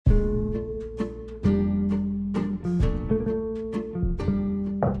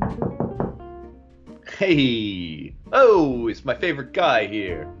Hey! Oh, it's my favorite guy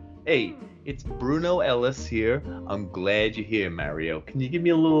here. Hey, it's Bruno Ellis here. I'm glad you're here, Mario. Can you give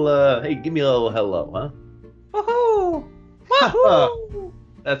me a little, hey, give me a little hello, huh? Woohoo! Haha! Woohoo!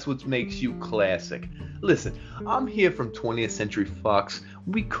 That's what makes you classic. Listen, I'm here from 20th Century Fox.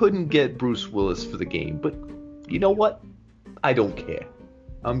 We couldn't get Bruce Willis for the game, but you know what? I don't care.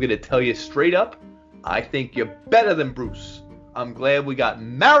 I'm gonna tell you straight up, I think you're better than Bruce. I'm glad we got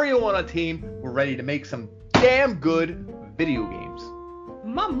Mario on our team. We're ready to make some damn good video games.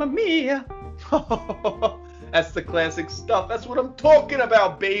 Mamma mia! That's the classic stuff. That's what I'm talking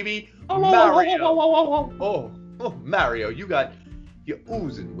about, baby. Oh, Mario. oh. Oh, Mario, you're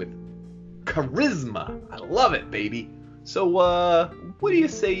oozing with charisma. I love it, baby. So, what do you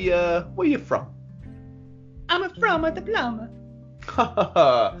say, where you from? I'm from the plum.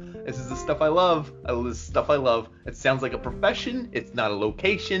 This is the stuff I love. This is stuff I love. It sounds like a profession. It's not a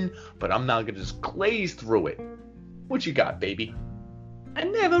location, but I'm not gonna just glaze through it. What you got, baby? I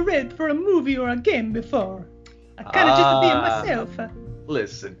never read for a movie or a game before. I kinda just be myself.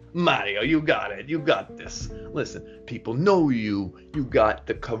 Listen, Mario, you got it. You got this. Listen, people know you. You got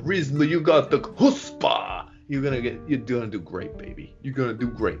the charisma. You got the chutzpah. You're gonna do great, baby. You're gonna do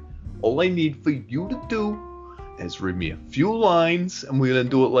great. All I need for you to do is read me a few lines, and we're gonna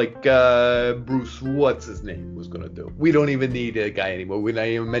do it like Bruce, what's his name, was gonna do. We don't even need a guy anymore. We're not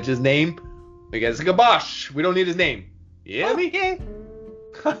even mention his name. We got a kibosh. We don't need his name. Yeah, Okay.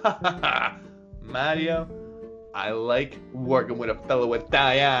 Mario, I like working with a fellow with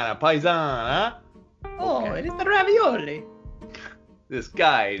Diana Paisan, huh? Oh, Okay. it is the ravioli. This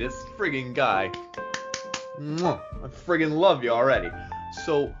friggin' guy. Mwah, I friggin' love you already.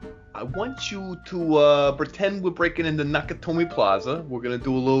 So, I want you to pretend we're breaking into Nakatomi Plaza. We're gonna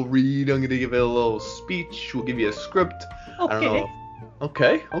do a little read. I'm gonna give you a little speech. We'll give you a script. I don't know.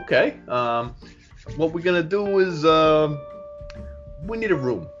 Okay. What we're gonna do is we need a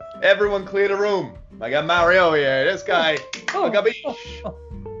room. Everyone clear the room. I got Mario here. This guy.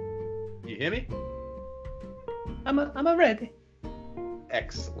 You hear me? I'm ready.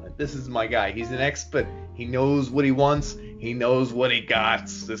 Excellent. This is my guy. He's an expert. He knows what he wants. He knows what he got.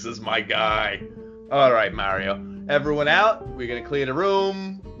 This is my guy. All right, Mario. Everyone out. We're going to clear the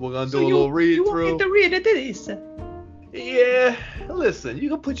room. We're going to do a little read you through. want me to read it this? Yeah. Listen, you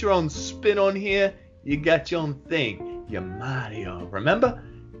can put your own spin on here. You got your own thing. You're Mario. Remember?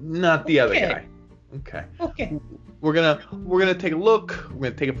 Not the other guy. Okay. Okay. We're gonna take a look. We're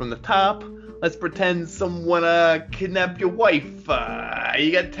gonna take it from the top. Let's pretend someone kidnapped your wife.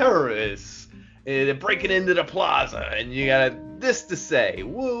 You got terrorists. They're breaking into the plaza, and you got this to say.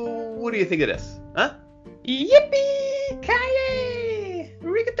 What do you think of this? Huh? Yippee! Kaye!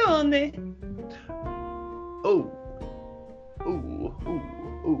 Rigatoni! Oh.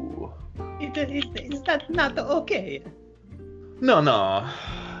 Ooh. Is that not okay? No.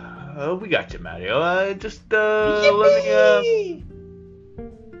 We got you, Mario. Just Yippee!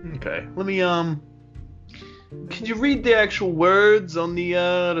 Okay. Let me Could you read the actual words on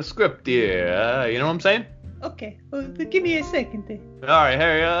the script here? You know what I'm saying? Okay, well, give me a second. All right,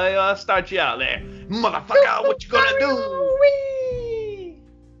 Harry. I'll start you out there, motherfucker. What you gonna do? Wee!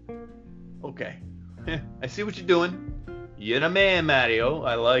 Okay. I see what you're doing. You're the man, Mario.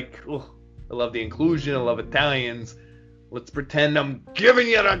 I love the inclusion. I love Italians. Let's pretend I'm giving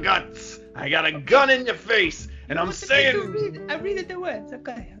you the guts. I got a gun in your face, and I'm saying. I read the words.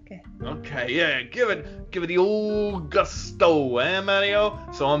 Okay. Okay, yeah, give it the old gusto, Mario?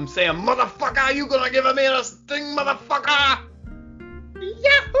 So I'm saying, motherfucker, you gonna give me this thing, motherfucker?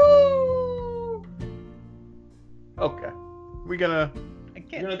 Yahoo! Okay, we're gonna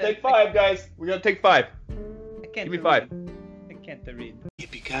take 5, guys. We're gonna take 5. Give me 5. I can't read.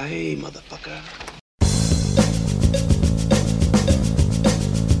 Yippee-ki-yay, motherfucker.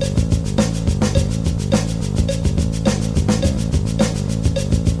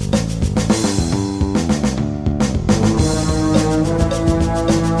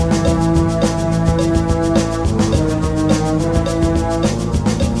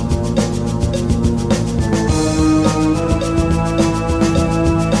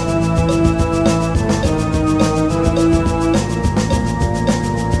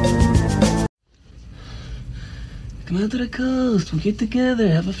 Come out to the coast. We'll get together,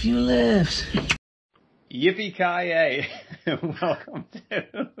 have a few laughs. Yippee-ki-yay. Welcome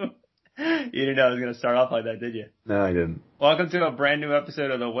to... You didn't know I was going to start off like that, did you? No, I didn't. Welcome to a brand new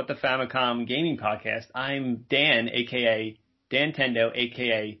episode of the What the Famicom Gaming Podcast. I'm Dan, a.k.a. Dan Tendo,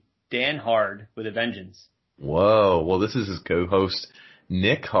 a.k.a. Dan Hard with a Vengeance. Whoa. Well, this is his co-host,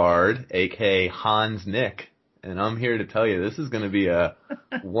 Nick Hard, a.k.a. Hans Nick. and I'm here to tell you this is going to be a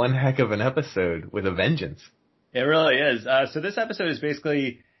one heck of an episode with a vengeance. It really is. So this episode is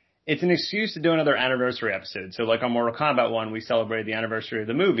basically, it's an excuse to do another anniversary episode. So like on Mortal Kombat 1, we celebrated the anniversary of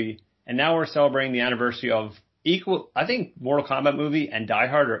the movie, and now we're celebrating the anniversary of I think Mortal Kombat movie and Die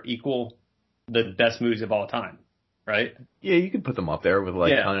Hard are equal the best movies of all time, right? Yeah, you could put them up there with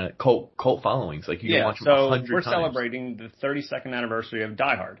like kind of cult followings. Like you can watch them 100 times. So we're celebrating the 32nd anniversary of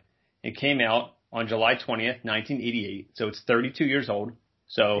Die Hard. It came out on July 20th, 1988. So it's 32 years old.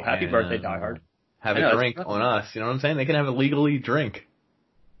 So happy birthday, Die Hard. Have a drink on us. You know what I'm saying? They can have a legally drink.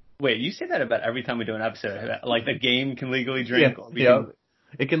 Wait, you say that about every time we do an episode. Like the game can legally drink. Yeah.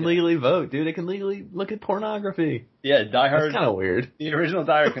 It can legally vote, dude. It can legally look at pornography. Yeah, Die Hard. That's kind of weird. The original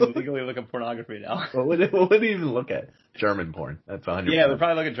Die Hard can legally look at pornography now. What would it even look at? German porn. That's 100%. Yeah, we'd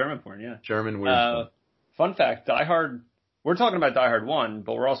probably look at German porn, yeah. German weird Fun fact, Die Hard, we're talking about Die Hard 1,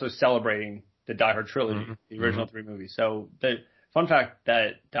 but we're also celebrating the Die Hard trilogy, the original three movies. So the fun fact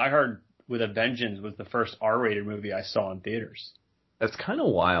that Die Hard with a Vengeance was the first R-rated movie I saw in theaters. That's kind of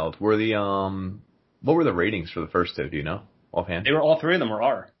wild. What were the ratings for the first two, do you know? Offhand? All three of them were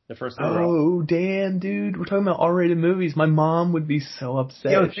R. The first two were R. Oh, damn, dude. We're talking about R-rated movies. My mom would be so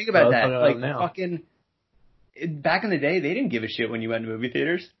upset. Yo, think about that. Like, fucking, back in the day, they didn't give a shit when you went to movie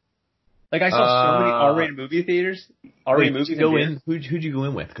theaters. Like, I saw so many R-rated movie theaters. R-rated movies. Who'd you go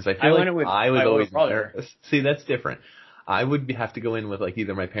in with? Because I feel I was always nervous. See, that's different. I would have to go in with like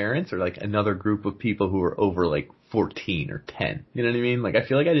either my parents or like another group of people who were over like 14 or 10. You know what I mean? Like I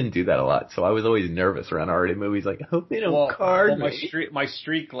feel like I didn't do that a lot, so I was always nervous around R-rated movies. Like I hope they don't card me. My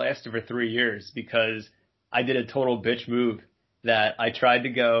streak lasted for 3 years because I did a total bitch move that I tried to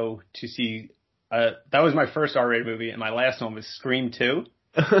go to see. That was my first R-rated movie, and my last one was Scream 2.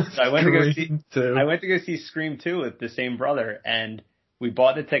 So I went to go see Scream 2 with the same brother, and we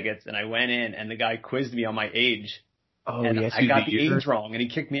bought the tickets, and I went in, and the guy quizzed me on my age. Oh, and yes, I got the age wrong, and he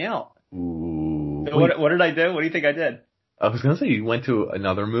kicked me out. Ooh. So what did I do? What do you think I did? I was going to say, you went to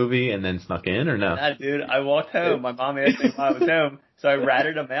another movie and then snuck in, or no? Nah, dude, I walked home. My mom asked me if I was home, so I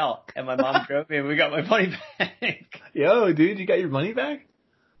ratted him out, and my mom drove me, and we got my money back. Yo, dude, you got your money back?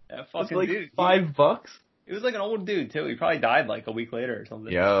 Yeah, fucking like dude. $5? He was like an old dude, too. He probably died like a week later or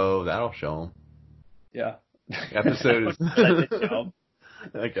something. Yo, that'll show him. Yeah. Episode is...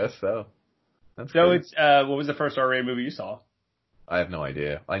 I guess so. That's so great. it's, what was the first R-rated movie you saw? I have no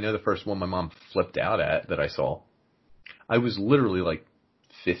idea. I know the first one my mom flipped out at that I saw. I was literally like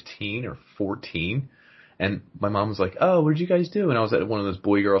 15 or 14, and my mom was like, "Oh, what did you guys do?" And I was at one of those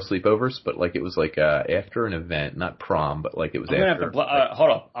boy-girl sleepovers, but like it was like after an event, not prom, but like it was after. Hold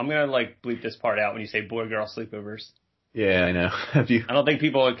on, I'm gonna like bleep this part out when you say boy-girl sleepovers. Yeah, I know. Have you? I don't think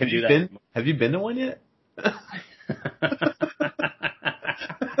people can do that. Have you been to one yet?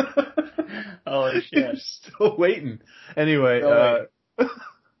 Oh shit! Still waiting. Anyway,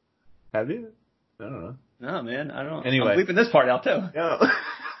 have you? I don't know. No, man, I don't. Anyway, I'm bleeping this part out too. No.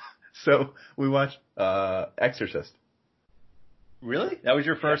 So we watched Exorcist. Really? That was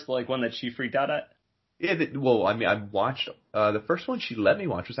your first like one that she freaked out at? Yeah. Well, I mean, I watched the first one she let me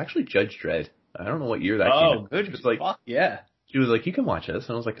watch was actually Judge Dredd. I don't know what year that came out. Oh, good. She was like, fuck yeah. She was like, you can watch this,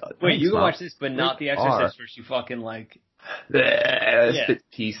 and I was like, wait, you can watch this, but not The Exorcist, where she fucking like. Spit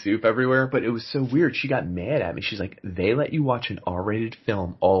pea soup everywhere, but it was so weird. She got mad at me. She's like, they let you watch an R-rated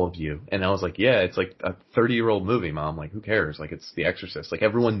film, all of you. And I was like, yeah, it's like a 30-year-old movie, Mom. Like, who cares? Like, it's The Exorcist. Like,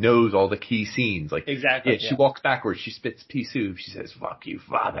 everyone knows all the key scenes. Like, exactly. Yeah, she walks backwards. She spits pea soup. She says, fuck you,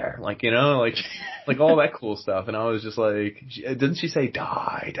 father. Like, you know, like all that cool stuff. And I was just like, didn't she say,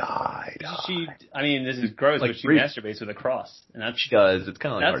 die, die, die? I mean, this is gross, like, but she masturbates with a cross. And that's, she does. It's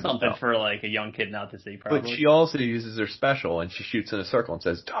kind of like that's something for like a young kid not to see, probably. But she also uses her special, and she shoots in a circle and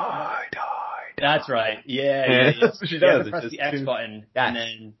says, die, die, die. That's right. Yeah. That's what she does. Press the X button and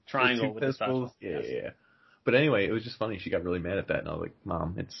then triangle with the special. Yeah. But anyway, it was just funny. She got really mad at that, and I was like,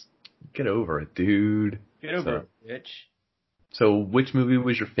 Mom, get over it, dude. Get over it, bitch. So which movie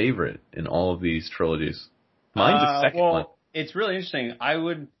was your favorite in all of these trilogies? Mine's the second one. It's really interesting. I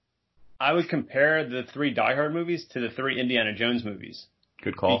would compare the 3 Die Hard movies to the 3 Indiana Jones movies.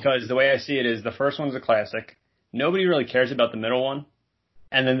 Good call. Because the way I see it is the first one's a classic. Nobody really cares about the middle one.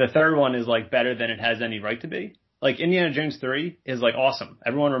 And then the third one is like better than it has any right to be. Like Indiana Jones 3 is like awesome.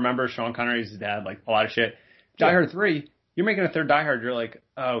 Everyone remembers Sean Connery's dad, like a lot of shit. Die Hard 3, you're making a third Die Hard, you're like,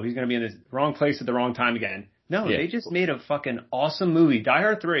 oh, he's going to be in this wrong place at the wrong time again. No, they just made a fucking awesome movie. Die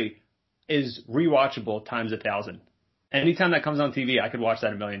Hard 3 is rewatchable times 1,000. Anytime that comes on TV, I could watch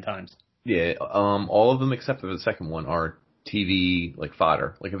that 1,000,000 times. Yeah, all of them except for the second one are TV, like,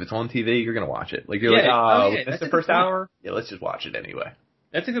 fodder. Like, if it's on TV, you're going to watch it. Like, you're that's the first hour? Yeah, let's just watch it anyway.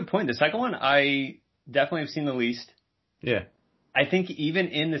 That's a good point. The second one, I definitely have seen the least. Yeah. I think even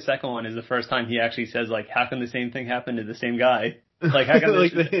in the second one is the first time he actually says, like, how can the same thing happen to the same guy? Like, how can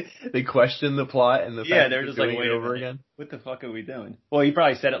like they question the plot and the fact they're that just doing like, wait it a over minute, again. what the fuck are we doing? Well, he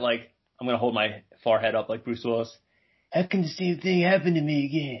probably said it like, I'm going to hold my forehead up like Bruce Willis. How can the same thing happen to me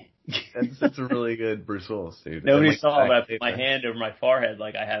again? That's a really good Bruce Willis, dude. Nobody And, like, saw that I put paper. my hand over my forehead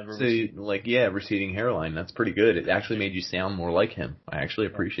like I have a receding hairline. That's pretty good. It actually made you sound more like him. I actually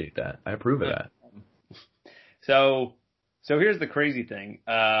appreciate that. I approve of that. So here's the crazy thing.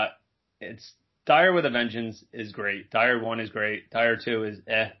 It's Die Hard with a Vengeance is great. Die Hard 1 is great. Die Hard 2 is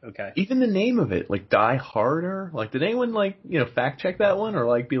okay. Even the name of it, like Die Harder, like did anyone fact check that one or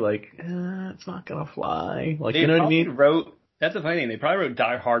like be like, it's not gonna fly? Like, They you know what I mean? That's the funny thing. They probably wrote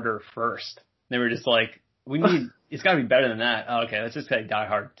Die Harder first. They were just like, it's gotta be better than that. Oh, okay, let's just say Die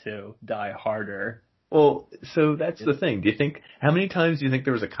Hard 2, Die Harder. Well, so that's the thing. How many times do you think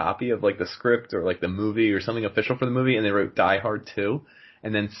there was a copy of like the script or like the movie or something official for the movie and they wrote Die Hard 2?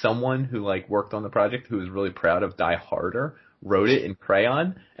 And then someone who like worked on the project who was really proud of Die Harder wrote it in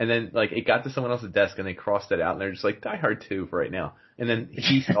crayon, and then like it got to someone else's desk and they crossed it out and they're just like Die Hard 2 for right now. And then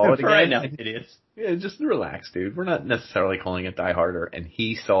he saw it again. Right now, it is. Yeah, just relax, dude. We're not necessarily calling it Die Harder. And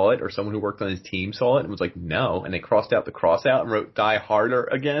he saw it, or someone who worked on his team saw it and was like, no. And they crossed out the cross out and wrote Die Harder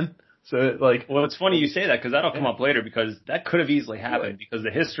again. So like, well, it's funny you say that because that'll come up later because that could have easily happened because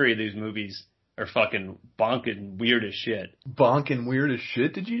the history of these movies are fucking bonking weird as shit. Bonking weird as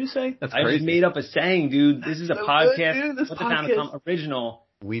shit, did you just say? That's crazy. I just made up a saying, dude. This is a so podcast. Good, dude. This What podcast. the Town original.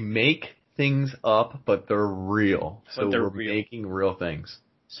 We make things up, but they're real. So we're making real things.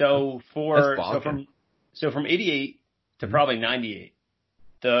 So from 88 to probably 98,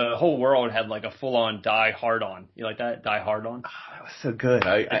 the whole world had like a full on Die Hard on. You like that? Die Hard on? Oh, that was so good.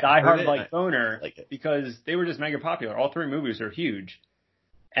 I Die Hard like boner like it. because they were just mega popular. All three movies are huge.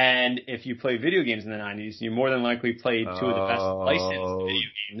 And if you play video games in the 90s, you more than likely played two of the best licensed video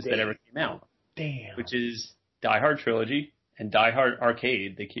games that ever came out. Damn. Which is Die Hard Trilogy and Die Hard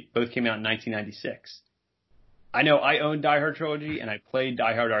Arcade. They both came out in 1996. I know I owned Die Hard Trilogy and I played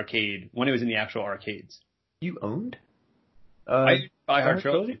Die Hard Arcade when it was in the actual arcades. You owned? Die Hard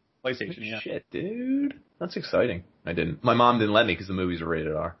Trilogy? PlayStation, yeah. Shit, dude. That's exciting. I didn't. My mom didn't let me because the movies are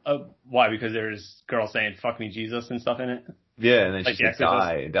rated R. Why? Because there's girls saying "fuck me, Jesus" and stuff in it. Yeah, and then like she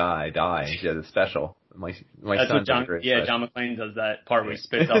said die. She had a special. My son John McClane does that part where he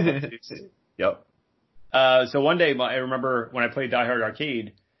spits off the juice. Yep. So one day, I remember when I played Die Hard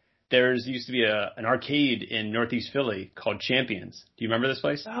Arcade, there used to be an arcade in Northeast Philly called Champions. Do you remember this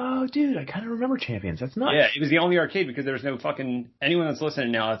place? Oh, dude, I kind of remember Champions. That's nuts. Yeah, it was the only arcade because there was no fucking anyone that's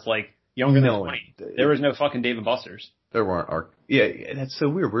listening now. It's like younger than 20. There was no fucking Dave and Buster's. There weren't Yeah, that's so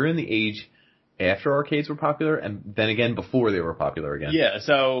weird. We're in the age after arcades were popular, and then again before they were popular again. Yeah,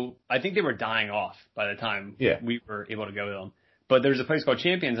 so I think they were dying off by the time we were able to go to them. But there's a place called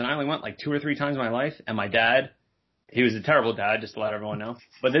Champions, and I only went like 2 or 3 times in my life. And my dad, he was a terrible dad, just to let everyone know.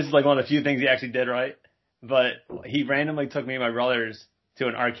 But this is like one of the few things he actually did right. But he randomly took me and my brothers to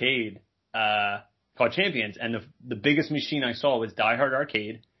an arcade called Champions, and the biggest machine I saw was Die Hard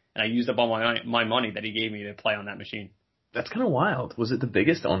Arcade, and I used up all my money that he gave me to play on that machine. That's kind of wild. Was it the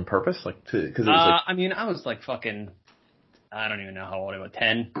biggest on purpose? Like, because it was like. I mean, I was like fucking. I don't even know how old I was.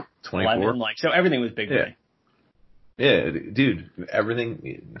 10, 24? 11, like so. Everything was big to me. Yeah, dude.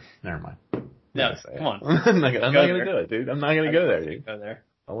 Everything. Never mind. No, come on. I'm not gonna do it, dude. I'm not gonna go there, dude. Go there.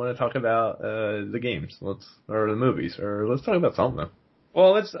 I want to talk about the games, or the movies, or let's talk about something.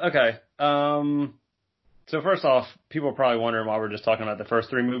 Well, okay. So first off, people are probably wondering why we're just talking about the first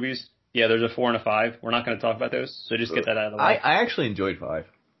 3 movies. Yeah, there's a 4 and a 5. We're not going to talk about those, so just get that out of the way. I actually enjoyed 5.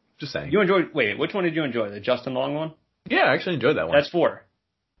 Just saying. Wait, which one did you enjoy? The Justin Long one? Yeah, I actually enjoyed that one. That's 4.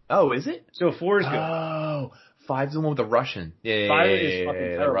 Oh, is it? So 4 is good. Oh, 5's the one with the Russian. Yeah, 5 is fucking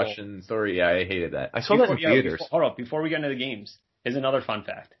terrible. The Russian story. Yeah, I hated that. I saw that in theaters. Hold up, before we get into the games, here's another fun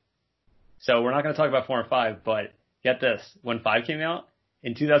fact. So we're not going to talk about 4 and 5, but get this. When 5 came out,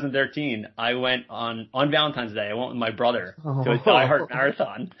 in 2013, I went on Valentine's Day, I went with my brother to a Die Hard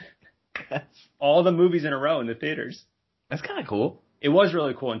marathon. All the movies in a row in the theaters. That's kind of cool. It was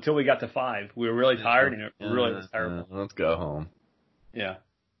really cool until we got to 5. We were really tired and it really was terrible. Let's go home. Yeah.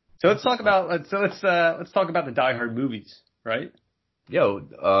 So let's talk about let's talk about the Die Hard movies, right? Yo,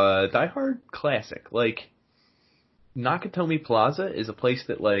 Die Hard classic. Like Nakatomi Plaza is a place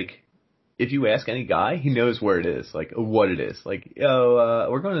that like if you ask any guy, he knows where it is, like what it is. Like, yo,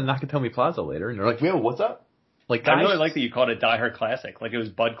 we're going to Nakatomi Plaza later, and they're like, yo, what's up? Like, I really like that you called it Die Hard Classic, like it was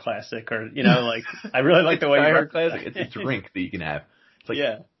Bud Classic, or like I really like the way Die Hard Classic. It's a drink that you can have. It's like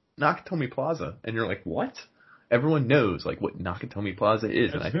Nakatomi Plaza, and you're like, what? Everyone knows like what Nakatomi Plaza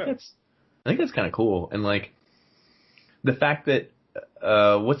is, and I think I think that's kind of cool. And like the fact that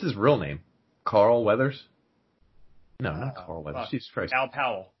what's his real name? Carl Weathers? No, not Carl Weathers. Jesus Christ. Al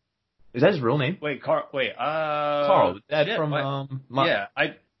Powell. Is that his real name? Wait, Carl. Carl. That's shit, from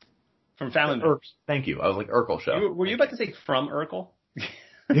from Family Matters. Thank you. I was like Urkel show. Were you about to say from Urkel?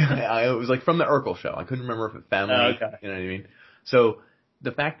 Yeah, it was like from the Urkel show. I couldn't remember if it Family. Okay. You know what I mean? So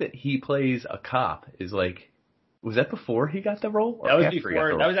the fact that he plays a cop is like, was that before he got the role? Or That was after he got the before.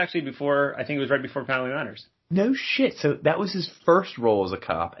 role? That was actually before. I think it was right before Family Matters. No shit. So that was his first role as a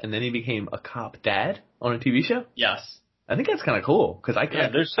cop, and then he became a cop dad on a TV show? Yes. I think that's kind of cool because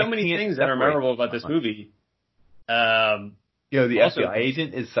there's so many things that are memorable about this movie. The FBI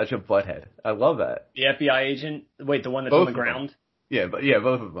agent is such a butthead. I love that. The FBI agent. Wait, the one that's Both on the of them. ground. Yeah,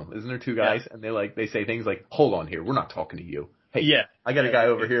 both of them. Isn't there two guys? Yeah. And they say things like, "Hold on here, we're not talking to you." Hey, yeah, I got a guy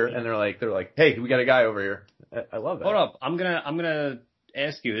over here, and they're like, "Hey, we got a guy over here." I love that. Hold up, I'm gonna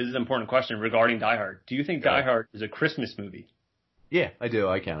ask you. This is an important question regarding Die Hard. Do you think Die Hard is a Christmas movie? Yeah, I do.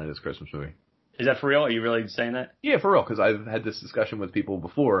 I count it as a Christmas movie. Is that for real? Are you really saying that? Yeah, for real. Because I've had this discussion with people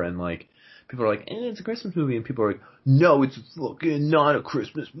before, and like people are like, "It's a Christmas movie," and people are like, "No, it's fucking not a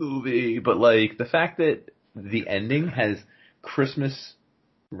Christmas movie." But like the fact that the ending has Christmas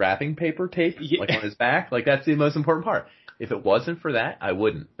wrapping paper tape like on his back, like that's the most important part. If it wasn't for that, I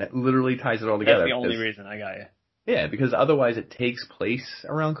wouldn't. That literally ties it all together. That's the only reason. I got you. Yeah, because otherwise it takes place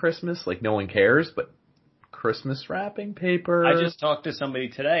around Christmas, like no one cares, but Christmas wrapping paper. I just talked to somebody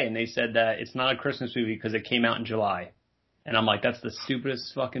today and they said that it's not a Christmas movie because it came out in July. And I'm like, that's the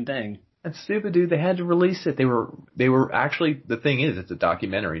stupidest fucking thing. That's stupid, dude. They had to release it. They were actually, the thing is, it's a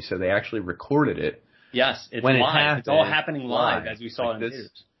documentary, so they actually recorded it. Yes, it's when live. It happened, it's all happening live as we saw it in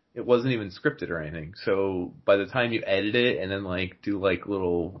theaters. It wasn't even scripted or anything. So by the time you edit it and then like do like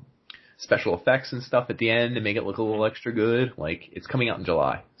little special effects and stuff at the end to make it look a little extra good, like it's coming out in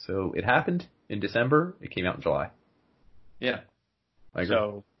July. So it happened in December. It came out in July. Yeah. I agree.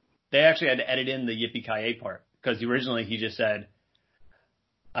 So they actually had to edit in the yippee-ki-yay part because originally he just said,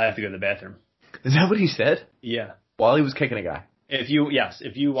 "I have to go to the bathroom." Is that what he said? Yeah. While he was kicking a guy. If you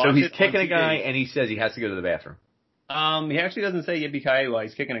watch so he's it kicking on a guy and he says he has to go to the bathroom. He actually doesn't say yippee-ki-yay while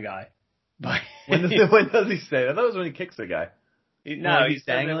he's kicking a guy. But when does he say that? I thought it was when he kicks a guy. No, he's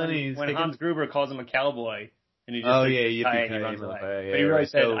dangling. When Hans Gruber calls him a cowboy, and he just yippee-ki-yay, he runs away. Yeah, but he really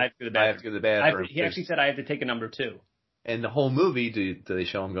said, "I have to go to the bathroom." I have to go to the bathroom. He actually said, "I have to take a number 2." And the whole movie, do they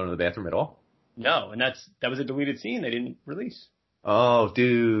show him going to the bathroom at all? No, and that was a deleted scene they didn't release. Oh,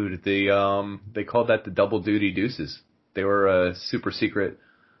 dude, they called that the Double Duty Deuces. They were a super secret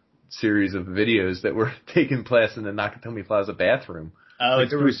series of videos that were taking place in the Nakatomi Plaza bathroom. Oh, like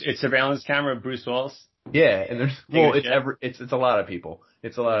it's surveillance camera of Bruce Willis. Yeah, and it's a lot of people.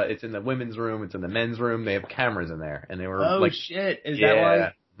 It's in the women's room, it's in the men's room. They have cameras in there, and they were shit, is that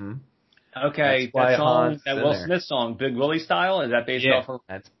why? Mm-hmm. Okay, that song, that Will Smith song, Big Willie Style, is that based off of?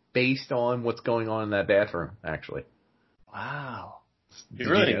 That's based on what's going on in that bathroom, actually. Wow. Did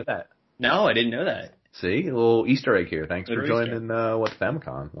you know that? No, I didn't know that. See, a little Easter egg here. Thanks for joining What's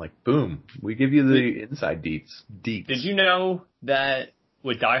Famicom. Like, boom, we give you the inside deets. Did you know that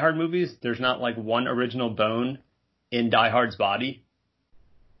with Die Hard movies, there's not like one original bone in Die Hard's body?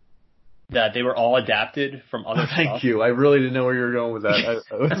 That they were all adapted from other stuff? Thank you. I really didn't know where you were going with that.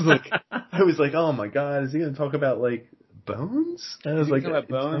 I was like, oh my god, is he going to talk about like bones? I was like, about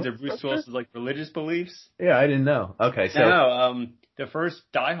bones or Bruce Willis' like religious beliefs? Yeah, I didn't know. Okay, so no, the first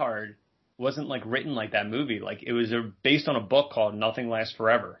Die Hard wasn't like written like that movie. Like it was based on a book called Nothing Lasts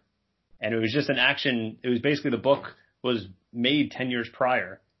Forever, and it was just an action. It was basically the book was made 10 years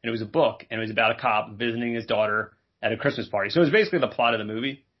prior, and it was a book, and it was about a cop visiting his daughter at a Christmas party. So it was basically the plot of the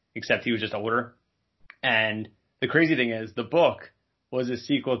movie, except he was just older. And the crazy thing is, the book was a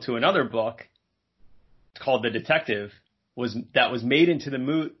sequel to another book called The Detective. That was made into the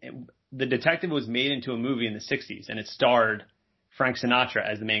movie. The Detective was made into a movie in the 60s, and it starred Frank Sinatra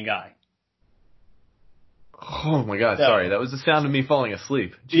as the main guy. Oh my god, sorry. That was the sound of me falling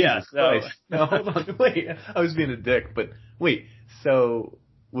asleep. Jesus Christ. No, hold on. Wait, I was being a dick, but wait, so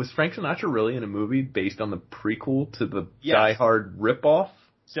was Frank Sinatra really in a movie based on the prequel to the Die Hard ripoff?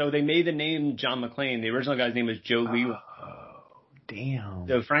 So they made the name John McClane. The original guy's name was Joe Leland. Oh, damn.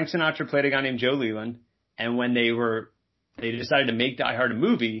 So Frank Sinatra played a guy named Joe Leland, and when they decided to make Die Hard a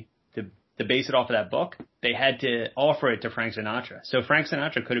movie to base it off of that book, they had to offer it to Frank Sinatra. So Frank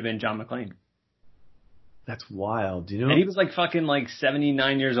Sinatra could have been John McClane. That's wild. Do you know? And he was like fucking like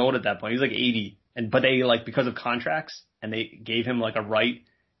 79 years old at that point. He was like 80. But they like, because of contracts, and they gave him like a right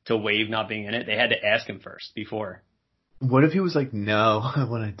to waive not being in it, they had to ask him first before. What if he was like, no, I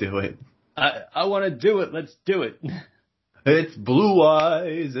want to do it. I want to do it. Let's do it. It's Blue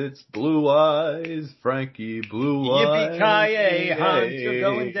Eyes, Frankie Blue Eyes. Yippee-ki-yay, Hans, you're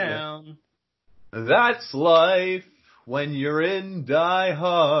going down. That's life when you're in Die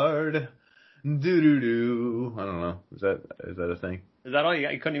Hard. Doo-doo-doo. I don't know. Is that a thing? Is that all you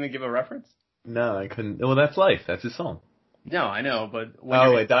got? You couldn't even give a reference? No, I couldn't. Well, that's life. That's his song. No, I know, but...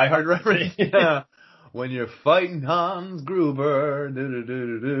 A Die Hard reference? Yeah. When you're fighting Hans Gruber.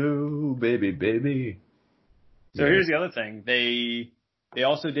 Doo-doo-doo-doo-doo. Baby. So here's the other thing. They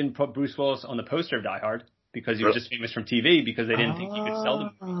also didn't put Bruce Willis on the poster of Die Hard because he was just famous from TV because they didn't think he could sell the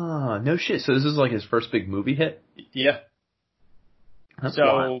movie. Ah, no shit. So this is like his first big movie hit? Yeah. That's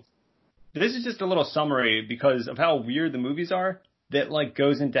wild. This is just a little summary because of how weird the movies are that like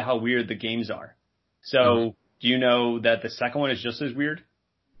goes into how weird the games are. So do you know that the second one is just as weird?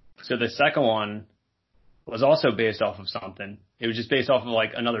 So the second one was also based off of something. It was just based off of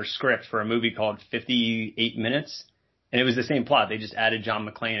like another script for a movie called 58 Minutes. And it was the same plot. They just added John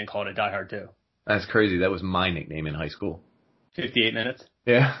McClane and called it Die Hard 2. That's crazy. That was my nickname in high school. 58 Minutes?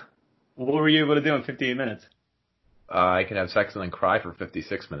 Yeah. What were you able to do in 58 minutes? I could have sex and then cry for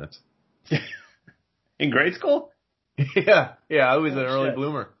 56 minutes. In grade school? Yeah, I was an early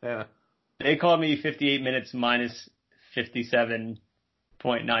bloomer. Yeah. They called me 58 minutes minus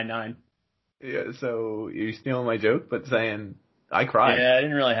 57.99. Yeah, so you're stealing my joke, but saying I cried. Yeah, I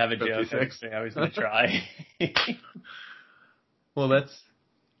didn't really have a joke. 56. I was going to try. Well,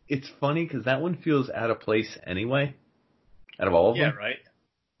 it's funny because that one feels out of place anyway. Out of all of them. Yeah, right.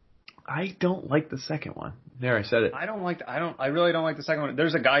 I don't like the second one. There, I said it. I really don't like the second one.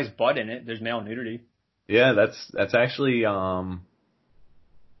 There's a guy's butt in it. There's male nudity. Yeah, that's actually I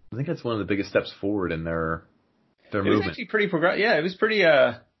think that's one of the biggest steps forward in their movement. It was actually pretty progressive. Yeah, it was pretty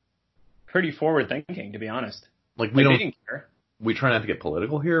forward thinking, to be honest. Like they didn't care. We try not to get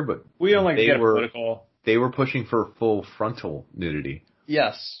political here, but we don't like to get political. They were pushing for full frontal nudity.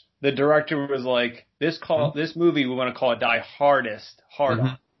 Yes, the director was like, this movie we want to call it Die Hardest, hard.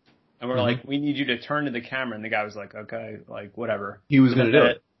 And we're like, we need you to turn to the camera. And the guy was like, okay, like, whatever. He was going to do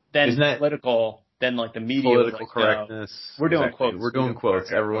it. Then isn't that political, then like the media political was like, correctness. No, we're doing quotes. We're doing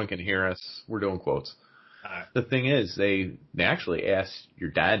quotes. Everyone can hear us. We're doing quotes. The thing is, they actually asked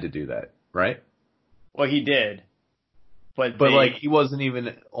your dad to do that, right? Well, he did. But like, he wasn't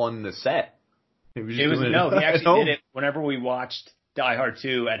even on the set. He actually did it whenever we watched Die Hard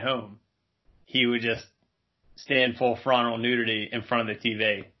 2 at home. He would just stand full frontal nudity in front of the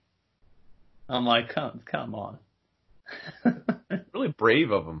TV. I'm like, come on. Really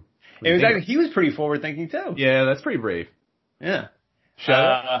brave of him. He was pretty forward thinking too. Yeah, that's pretty brave. Yeah.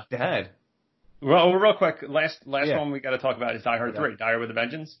 Shout out Dad. Well, real quick, last one we got to talk about is Die Hard 3, Die Hard with a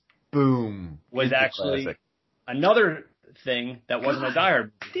Vengeance. Boom. Was actually another thing that wasn't a Die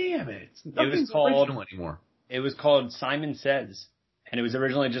Hard movie. Damn it. Nothing's original anymore. It was called Simon Says, and it was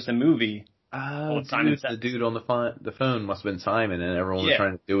originally just a movie. The dude on the phone must have been Simon, and everyone was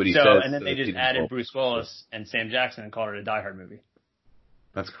trying to do what he says. And then they just added Bruce Willis and Sam Jackson and called it a Die Hard movie.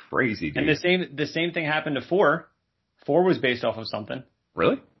 That's crazy, dude. And the same thing happened to 4. 4 was based off of something.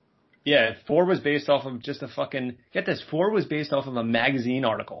 Really? Yeah, 4 was based off of just a fucking... Get this, 4 was based off of a magazine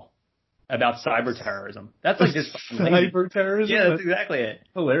article about cyber terrorism. That's like just... Cyber terrorism? Yeah, that's exactly it.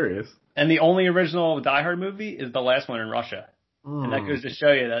 Hilarious. And the only original Die Hard movie is the last one in Russia. And that goes to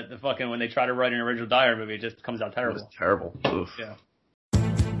show you that when they try to write an original Die Hard movie, it just comes out terrible. It's terrible. Oof. Yeah.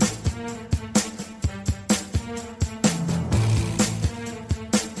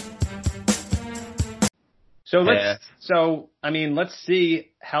 Let's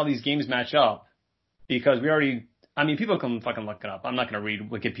see how these games match up because people can fucking look it up. I'm not going to read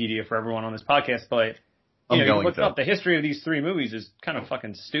Wikipedia for everyone on this podcast, but look up the history of these 3 movies is kind of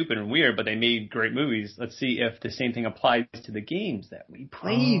fucking stupid and weird, but they made great movies. Let's see if the same thing applies to the games that we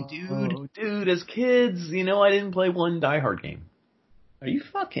played, dude. Dude, as kids, I didn't play one Die Hard game. Are you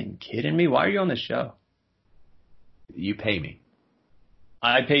fucking kidding me? Why are you on this show? You pay me.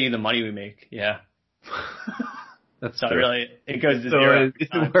 I pay you the money we make, yeah. That's so true. Really, it goes to zero.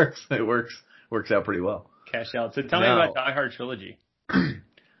 It works out pretty well. Cash out. So tell me about Die Hard Trilogy.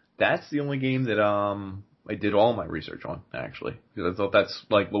 That's the only game that I did all my research on, actually, because I thought that's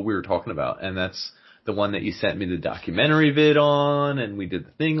like what we were talking about, and that's the one that you sent me the documentary vid on, and we did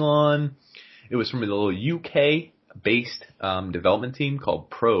the thing on. It was from a little UK-based development team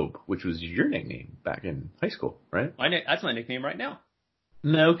called Probe, which was your nickname back in high school, right? That's my nickname right now.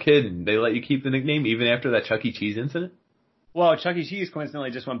 No kidding. They let you keep the nickname even after that Chuck E. Cheese incident? Well, Chuck E. Cheese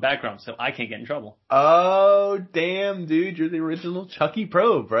coincidentally just went bankrupt, so I can't get in trouble. Oh, damn, dude. You're the original Chucky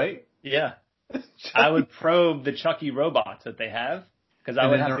Probe, right? Yeah. I would probe the Chucky robots that they have, Because I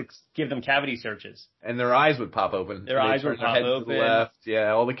would have to give them cavity searches. And their eyes would pop open. Their eyes would pop open. To the left.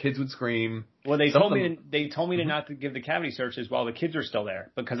 Yeah, all the kids would scream. Well, they told me to not to give the cavity searches while the kids were still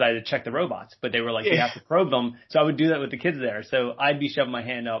there because I had to check the robots. But they were like, you have to probe them. So I would do that with the kids there. So I'd be shoving my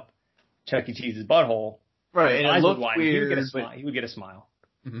hand up Chuck E. Cheese's butthole. Right, and it looked weird. He would get a smile.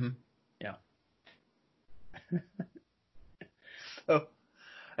 Mm-hmm. Yeah. So,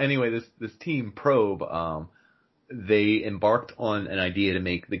 anyway, this team Probe, they embarked on an idea to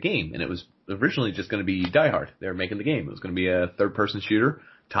make the game, and it was originally just going to be Die Hard. They were making the game. It was going to be a third-person shooter,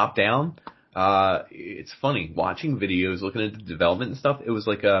 top-down. It's funny, watching videos, looking at the development and stuff, it was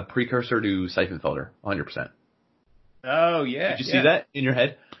like a precursor to Siphon Filter, 100%. Oh, yeah. Did you see that in your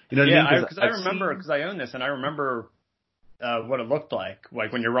head? You know what I mean? Because I remember, because I own this, and I remember what it looked like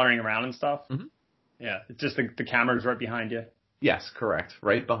when you're running around and stuff. Mm-hmm. Yeah, it's just the camera's right behind you. Yes, correct.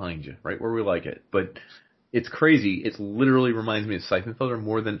 Right behind you, right where we like it. But it's crazy. It literally reminds me of Siphon Filter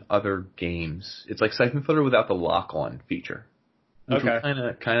more than other games. It's like Siphon Filter without the lock-on feature. Which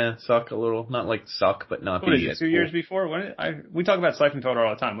would kind of suck a little. Not like suck, but not what be is it, 2 years before? We talk about Siphon Filter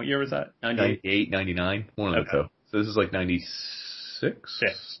all the time. What year was that? 98, 99, one of the two. So this is like 96?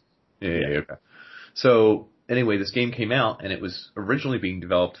 Yes. Yeah, okay. So anyway, this game came out, and it was originally being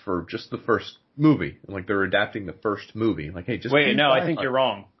developed for just the first movie. Like, they're adapting the first movie. Like, hey, just wait, no, I think you're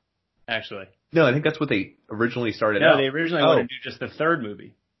wrong, actually. No, I think that's what they originally started out. No, they originally wanted to do just the third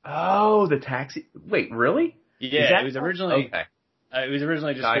movie. Oh, the taxi. Wait, really? Yeah, it was originally. Okay. It was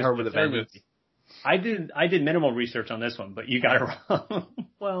originally just Die Hard with a third Vengeance. movie. I did minimal research on this one, but you got it wrong.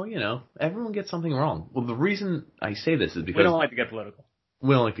 Well, everyone gets something wrong. Well, the reason I say this is because we don't like to get political.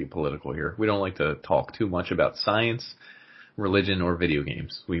 We don't like to be political here. We don't like to talk too much about science, religion, or video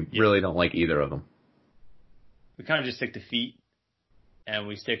games. We really don't like either of them. We kind of just stick to feet, and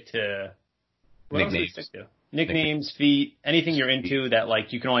we stick to what nicknames. Else do we stick to? Nicknames, feet, anything you're into that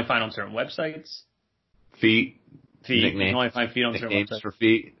like you can only find on certain websites. Feet. You can only find feet on certain websites. Nicknames for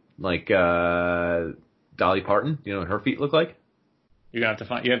feet, like Dolly Parton. You know what her feet look like? You're gonna have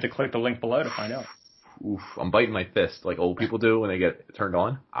to you have to click the link below to find out. Oof, I'm biting my fist like old people do when they get turned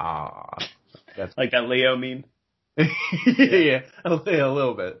on. That's like that Leo meme. yeah, a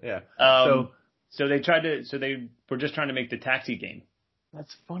little bit. Yeah. So they were just trying to make the taxi game.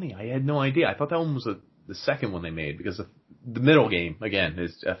 That's funny. I had no idea. I thought that one was the second one they made because the middle game again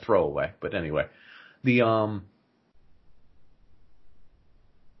is a throwaway. But anyway, I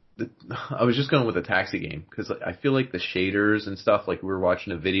was just going with the taxi game because I feel like the shaders and stuff. Like we were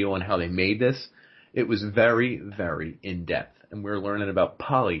watching a video on how they made this. It was very, very in-depth, and we were learning about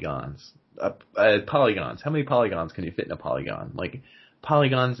polygons. Polygons. How many polygons can you fit in a polygon? Like,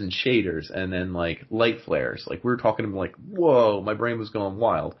 polygons and shaders, and then, like, light flares. Like, we were talking like, whoa, my brain was going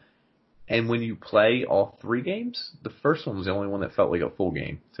wild. And when you play all three games, the first one was the only one that felt like a full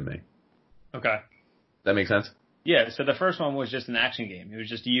game to me. Okay. That makes sense? Yeah, so the first one was just an action game. It was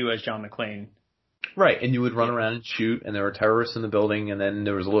just you as John McClane. Right, and you would run around and shoot, and there were terrorists in the building, and then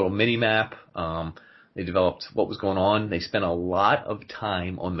there was a little mini-map. They developed what was going on. They spent a lot of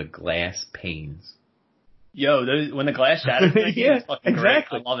time on the glass panes. Yo, when the glass shattered, yeah, fucking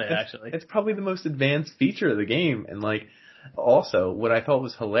exactly. Great. I love it, actually. It's probably the most advanced feature of the game, and like, also, what I thought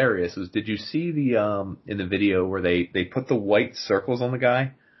was hilarious was, did you see the in the video where they put the white circles on the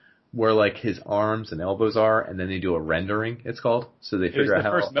guy? Where like his arms and elbows are, and then they do a rendering, it's called. So they figure out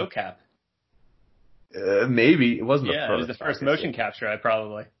how. It was the first mocap. Maybe. It wasn't the first. Yeah, it was the first motion capture,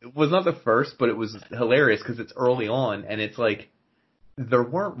 probably. It was not the first, but it was hilarious because it's early on, and it's like, there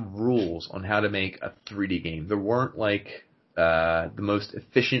weren't rules on how to make a 3D game. There weren't like, the most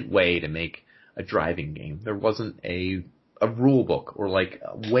efficient way to make a driving game. There wasn't a rule book or like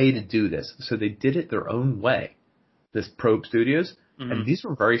a way to do this. So they did it their own way. This Probe Studios. Mm-hmm. And these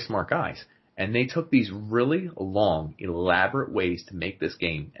were very smart guys. And they took these really long, elaborate ways to make this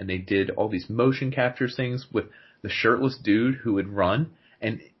game. And they did all these motion capture things with the shirtless dude who would run.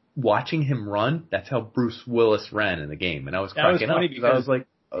 And watching him run, that's how Bruce Willis ran in the game. And I was cracking up because I was like,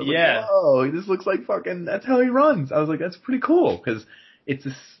 whoa, this looks like fucking, that's how he runs. I was like, that's pretty cool. Because it's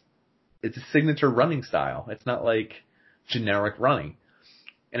a signature running style. It's not like generic running.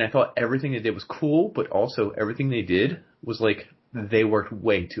 And I thought everything they did was cool, but also everything they did was like, they worked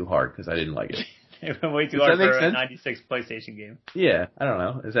way too hard because I didn't like it. They went way too hard for a 96 PlayStation game. Yeah, I don't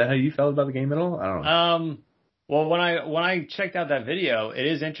know. Is that how you felt about the game at all? I don't know. Well, when I checked out that video, it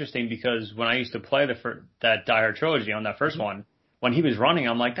is interesting because when I used to play that Die Hard trilogy on that first one, when he was running,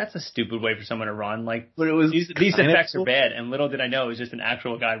 I'm like, that's a stupid way for someone to run. Like, but it was these effects are bad, and little did I know it was just an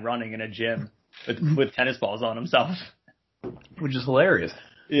actual guy running in a gym with tennis balls on himself. Which is hilarious.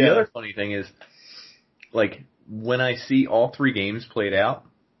 Yeah. The other funny thing is, like, when I see all 3 games played out,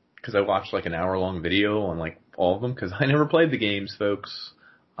 because I watched like an hour-long video on like all of them, because I never played the games, folks.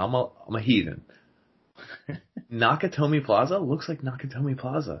 I'm a heathen. Nakatomi Plaza looks like Nakatomi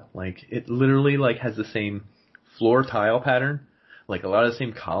Plaza. Like, it literally like has the same floor tile pattern, like a lot of the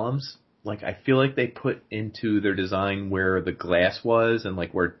same columns. Like, I feel like they put into their design where the glass was and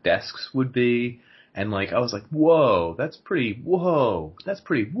like where desks would be. And like, I was like, whoa, that's pretty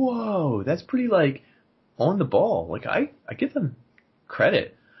like on the ball. Like, I give them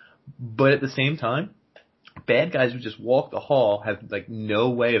credit. But at the same time, bad guys would just walk the hall, have like no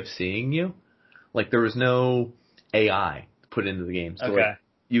way of seeing you. Like, there was no AI put into the game. So Okay. like,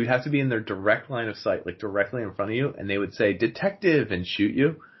 you would have to be in their direct line of sight, like directly in front of you, and they would say, detective, and shoot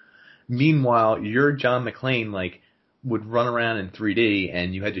you. Meanwhile, your John McClane, like, would run around in 3D,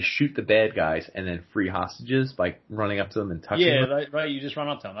 and you had to shoot the bad guys and then free hostages by running up to them and touching them. Yeah, right. You just run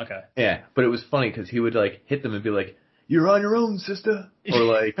up to him. Okay. Yeah, but it was funny because he would, like, hit them and be like, you're on your own, sister. Or,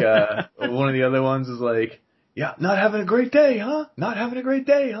 like, one of the other ones is like, yeah, not having a great day, huh? Not having a great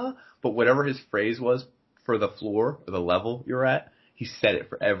day, huh? But whatever his phrase was for the floor or the level you're at, he said it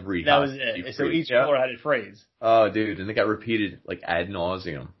for every That was hostage it. you So freed. each floor had a phrase. Oh, dude, and it got repeated, like, ad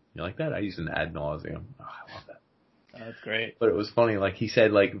nauseum. You like that? I use an ad nauseum. Oh, I love that. Oh, that's great. But it was funny, like, he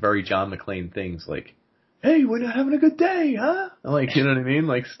said, like, very John McClane things, like, hey, we're not having a good day, huh? And, like, you know what I mean?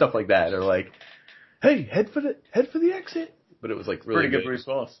 Like, stuff like that. Or, like, hey, head for the exit. But it was, like, really Pretty good Bruce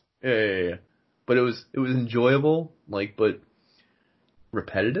Willis. Yeah. But it was enjoyable, like, but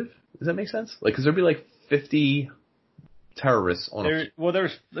repetitive. Does that make sense? Like, cause there'd be, like, 50 terrorists on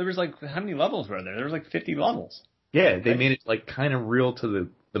There was like, how many levels were there? There was like 50 levels. Yeah, they made it, like, kind of real to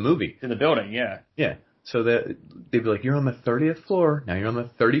the movie. In the building, yeah. Yeah. So that they'd be like, you're on the 30th floor, now you're on the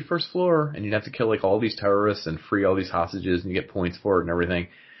 31st floor, and you'd have to kill like all these terrorists and free all these hostages, and you get points for it and everything.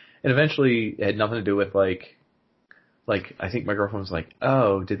 And eventually, it had nothing to do with like I think my girlfriend was like,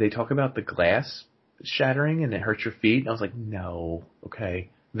 oh, did they talk about the glass shattering and it hurt your feet? And I was like, no, okay,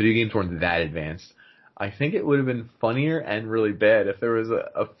 video games weren't that advanced. I think it would have been funnier and really bad if there was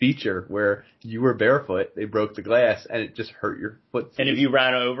a feature where you were barefoot, they broke the glass, and it just hurt your foot. And if you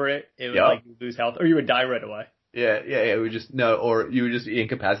ran over it, it would like lose health, or you would die right away. Yeah. It would just or you would just be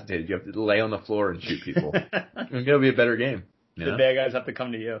incapacitated. You have to lay on the floor and shoot people. It's gonna be a better game. The bad guys have to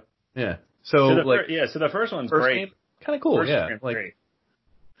come to you. Yeah. So the first one's great. Kind of cool. First yeah. game's Like great.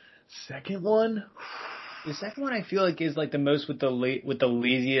 second one. The second one I feel like is like the most with the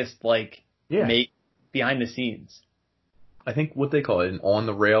laziest like make behind the scenes. I think what they call it, an on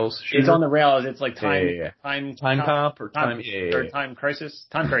the rails shooter. It's on the rails. It's like time cop or time crisis.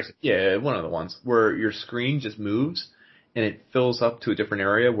 Time crisis. Yeah, one of the ones where your screen just moves and it fills up to a different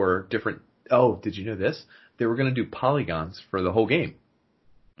area where different. Oh, did you know this? They were going to do polygons for the whole game.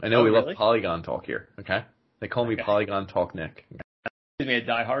 I know we love polygon talk here. Okay, they call me Polygon Talk Nick. Gives me a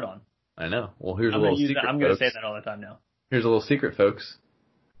die hard on. I know. Well, here's a little secret. I'm going to say that all the time now. Here's a little secret, folks.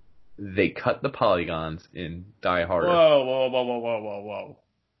 They cut the polygons in Die Harder. Whoa.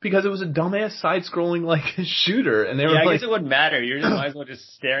 Because it was a dumbass side-scrolling, like, shooter, and they were I like... guess it wouldn't matter. You might as well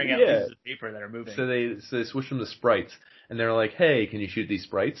just staring at pieces of paper that are moving. So they switched them to sprites, and they're like, hey, can you shoot these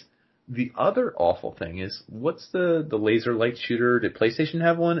sprites? The other awful thing is, what's the laser light shooter? Did PlayStation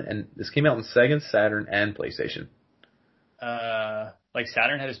have one? And this came out in Sega, Saturn, and PlayStation. Like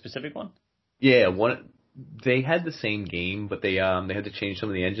Saturn had a specific one? Yeah, they had the same game, but they had to change some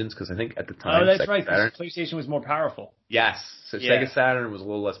of the engines because I think at the time. Oh, that's Sega right. Saturn, PlayStation was more powerful. Yes, so Sega Saturn was a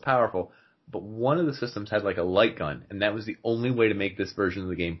little less powerful, but one of the systems had like a light gun, and that was the only way to make this version of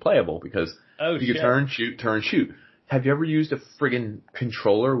the game playable because you could turn, shoot. Have you ever used a friggin'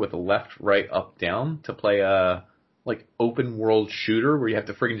 controller with a left, right, up, down to play a like open world shooter where you have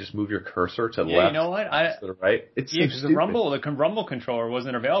to friggin' just move your cursor to the left? You know what? To the right. It's because the Rumble controller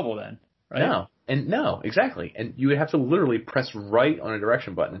wasn't available then. Right? No, exactly. And you would have to literally press right on a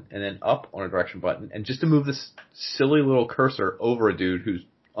direction button and then up on a direction button, and just to move this silly little cursor over a dude who's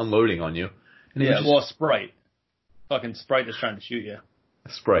unloading on you. And Sprite. Fucking Sprite is trying to shoot you.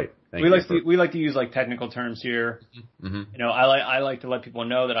 Sprite. We like to use like technical terms here. Mm-hmm. You know, I like to let people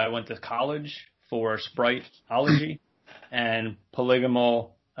know that I went to college for Spriteology and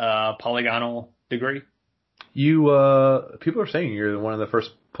polygonal degree. People are saying you're one of the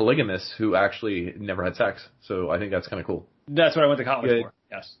first polygamists who actually never had sex, so I think that's kind of cool. That's what I went to college for.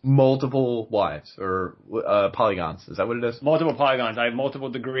 Yes. Multiple wives or polygons. Is that what it is? Multiple polygons. I have multiple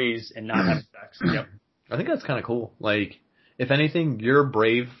degrees in not having sex. Yep. I think that's kind of cool. Like, if anything, you're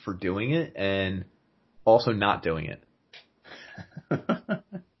brave for doing it and also not doing it.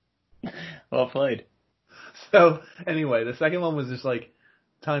 Well played. So, anyway, the second one was just like,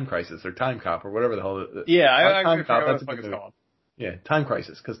 Time Crisis or Time Cop or whatever the hell. Yeah, I Time Cop. forget That's what the a fuck good it's movie. called. Yeah, Time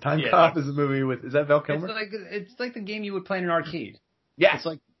Crisis, because Time Yeah. Cop is a movie with, is that Val Kilmer? It's like the game you would play in an arcade. Yes. It's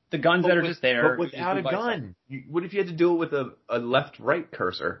like the guns that are just there. But without a gun. What if you had to do it with a left-right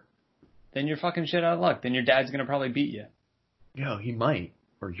cursor? Then you're fucking shit out of luck. Then your dad's gonna probably beat you. Yeah, he might.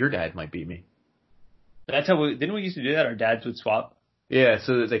 Or your dad might beat me. That's how didn't we used to do that? Our dads would swap. Yeah,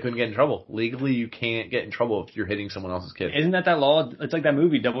 so that they couldn't get in trouble. Legally, you can't get in trouble if you're hitting someone else's kid. Isn't that law? It's like that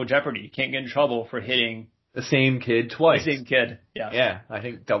movie, Double Jeopardy. You can't get in trouble for hitting The same kid twice. the same kid. Yeah. Yeah, I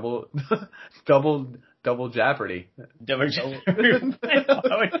think double Jeopardy. Double Jeopardy. How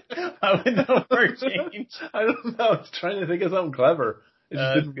would the word change? I don't know. I was trying to think of something clever. It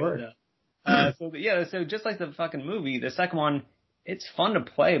just didn't work. So just like the fucking movie, the second one, it's fun to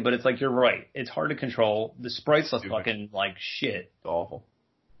play, but it's like you're right. It's hard to control. The sprites look fucking like shit. It's awful.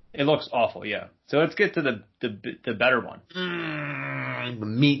 It looks awful, yeah. So let's get to the better one. The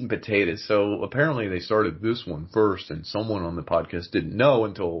meat and potatoes. So apparently they started this one first, and someone on the podcast didn't know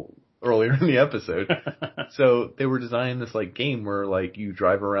until earlier in the episode. So they were designing this like game where like you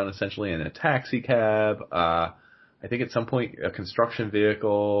drive around essentially in a taxi cab. I think at some point a construction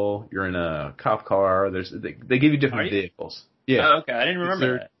vehicle. You're in a cop car. They give you different vehicles. Yeah. Oh, okay. I didn't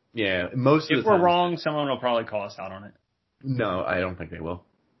remember that. Yeah. Most of If the we're time, wrong, someone will probably call us out on it. No, I don't think they will.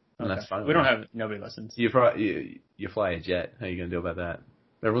 And Okay. that's fine. We don't have nobody listens. You fly a jet. How are you gonna do about that?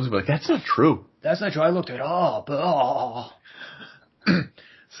 Everyone's gonna be like, that's not true. That's not true. I looked it up.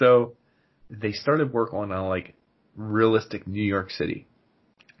 So they started work on like realistic New York City.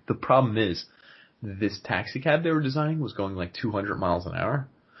 The problem is this taxi cab they were designing was going like 200 miles an hour.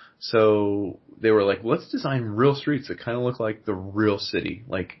 So they were like, let's design real streets that kind of look like the real city.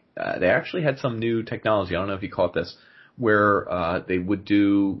 Like they actually had some new technology. I don't know if you caught this, where they would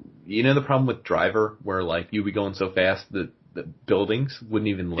do, you know, the problem with Driver, where like you'd be going so fast that the buildings wouldn't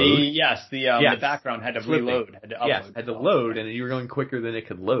even load. The background had to reload. Had to upload. Had to load, and you were going quicker than it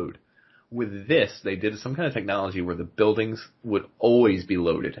could load. With this, they did some kind of technology where the buildings would always be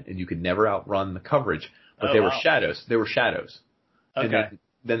loaded, and you could never outrun the coverage. But were shadows. They were shadows. Okay. And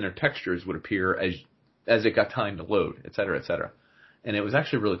then their textures would appear as it got time to load, et cetera, et cetera. And it was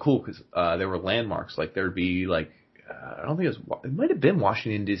actually really cool because there were landmarks. Like there'd be like, I don't think it might have been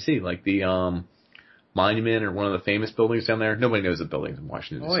Washington D.C. Like the Monument or one of the famous buildings down there. Nobody knows the buildings in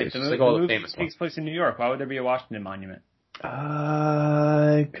Washington D.C. Wait, It's like all the famous takes place in New York. Why would there be a Washington Monument?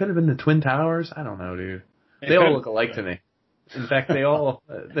 It could have been the Twin Towers. I don't know, dude. They all look alike to me. In fact, they all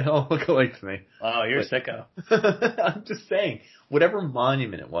look alike to me. Oh, you're a sicko. I'm just saying, whatever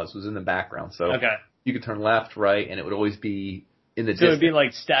monument it was in the background. So you could turn left, right, and it would always be in the distance. So it would be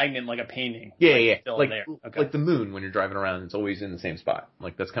like stagnant, like a painting. Yeah. Still Like there. Okay. like the moon when you're driving around, it's always in the same spot.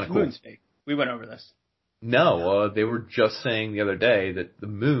 Like that's kind of cool. Moon's fake. We went over this. No, they were just saying the other day that the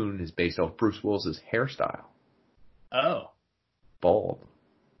moon is based off Bruce Willis's hairstyle. Oh. Bald.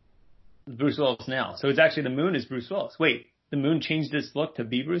 Bruce Willis now. So it's actually the moon is Bruce Willis. Wait, the moon changed its look to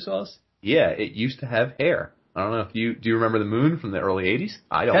be Bruce Willis? Yeah, it used to have hair. I don't know if do you remember the moon from the early 80s?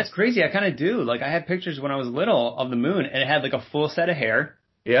 I don't. That's crazy. I kind of do. Like I had pictures when I was little of the moon and it had like a full set of hair.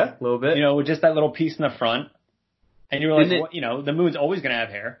 Yeah, a little bit. You know, with just that little piece in the front. And you were like, what, you know, the moon's always going to have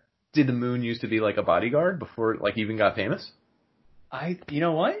hair. Did the moon used to be like a bodyguard before it like even got famous? You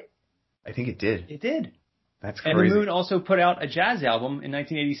know what? I think it did. It did. That's crazy. And the moon also put out a jazz album in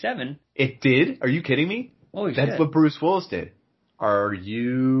 1987. It did? Are you kidding me? Holy shit. That's what Bruce Willis did. Are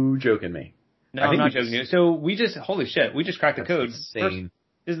you joking me? No, I'm not joking. So holy shit, we just cracked the code. Insane.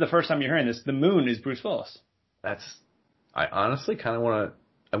 This is the first time you're hearing this. The moon is Bruce Willis. I honestly kind of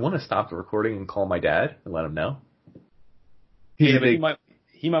want to stop the recording and call my dad and let him know. He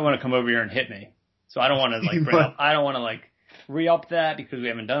might want to come over here and hit me. So I don't want to re-up that because we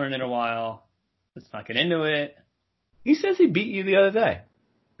haven't done it in a while. Let's not get into it. He says he beat you the other day.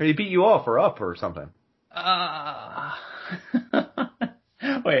 Or he beat you off or up or something.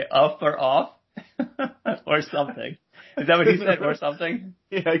 Wait, up or off? Or something. Is that what he said? Or something?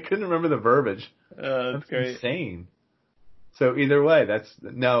 Yeah, I couldn't remember the verbiage. That's great. Insane. So either way,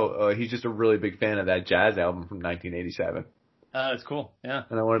 he's just a really big fan of that jazz album from 1987. That's cool. Yeah.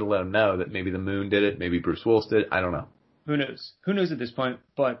 And I wanted to let him know that maybe the moon did it, maybe Bruce Willis did it. I don't know. Who knows? Who knows at this point?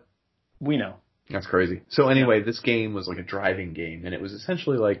 But we know. That's crazy. So anyway, this game was like a driving game, and it was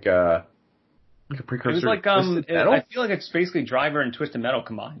essentially like a precursor. It was like to Twisted Metal. I feel like it's basically Driver and Twisted Metal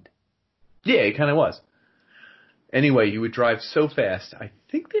combined. Yeah, it kind of was. Anyway, you would drive so fast. I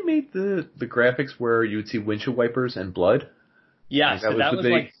think they made the graphics where you would see windshield wipers and blood. Yes, that was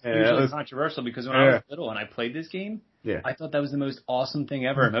hugely controversial because when I was little and I played this game, I thought that was the most awesome thing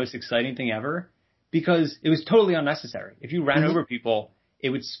ever, most exciting thing ever, because it was totally unnecessary. If you ran over people, it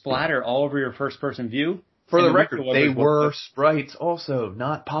would splatter all over your first person view. For the record, they were sprites also,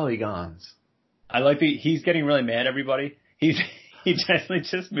 not polygons. I like he's getting really mad, everybody. He definitely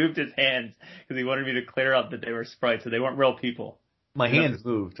just moved his hands because he wanted me to clear up that they were sprites, so they weren't real people. My hands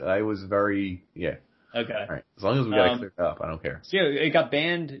moved. I was very, yeah. Okay. All right. As long as we got it cleared up, I don't care. So yeah, it got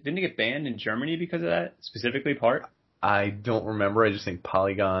banned. Didn't it get banned in Germany because of that, specifically part? I don't remember. I just think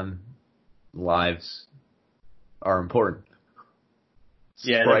polygon lives are important.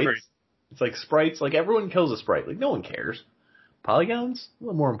 Yeah, sprites. It's like sprites. Like everyone kills a sprite. Like no one cares. Polygons a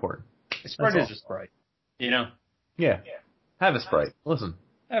little more important. A sprite is a sprite. You know. Yeah. Have a sprite. Listen.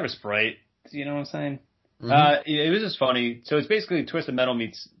 Have a sprite. You know what I'm saying? Mm-hmm. It was just funny. So it's basically Twisted Metal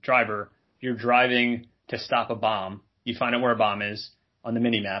meets Driver. You're driving to stop a bomb. You find out where a bomb is on the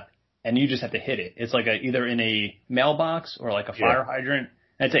mini map, and you just have to hit it. It's like either in a mailbox or like a fire hydrant.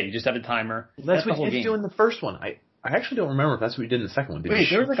 That's it. You just have a timer. That's what you do in the first one. I actually don't remember if that's what you did in the second one. Wait,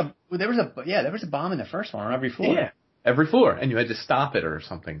 there was a bomb in the first one on every floor. Yeah, every floor, and you had to stop it or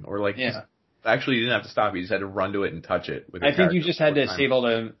something, or like actually you didn't have to stop it. You just had to run to it and touch it. I think you just had to save all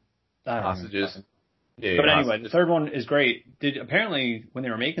the hostages. Yeah, but anyway, the third one is great. Apparently when they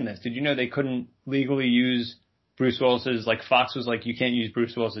were making this, did you know they couldn't legally use Bruce Willis's, like Fox was like, you can't use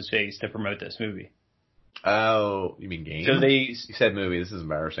Bruce Willis's face to promote this movie. Oh, you mean game? So you said movie. This is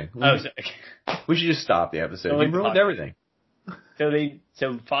embarrassing. Oh, we should just stop the episode. We ruined everything.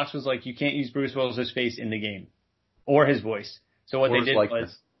 So Fox was like, you can't use Bruce Willis's face in the game, or his voice. So what they did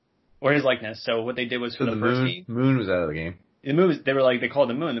was, or his likeness. So what they did was for the first game, Moon was out of the game. The Moon, they called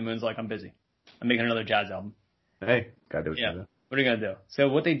the Moon. The Moon's like, I'm busy. I'm making another jazz album. Hey, gotta do what you do. What are you gonna do? So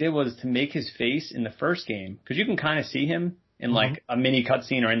what they did was to make his face in the first game, because you can kind of see him in like a mini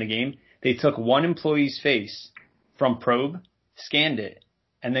cutscene or in the game. They took one employee's face from Probe, scanned it,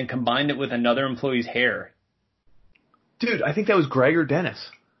 and then combined it with another employee's hair. Dude, I think that was Greg or Dennis.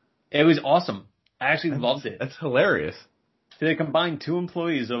 It was awesome. I actually loved it. That's hilarious. So they combined two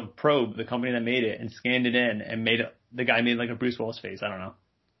employees of Probe, the company that made it, and scanned it in and the guy made like a Bruce Willis face. I don't know.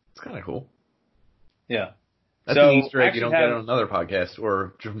 It's kind of cool. Yeah. That's an Easter egg you don't get on another podcast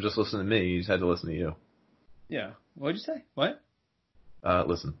or from just listening to me. You just had to listen to you. Yeah. What'd you say? What?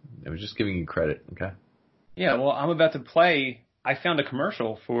 Listen, I was just giving you credit, okay? Yeah, well, I'm about to play. I found a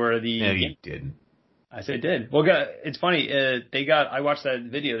commercial for the. No, you didn't. I said did. Well, it's funny. I watched that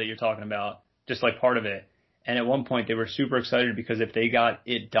video that you're talking about, just like part of it. And at one point, they were super excited because if they got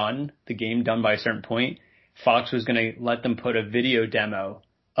it done, the game done by a certain point, Fox was going to let them put a video demo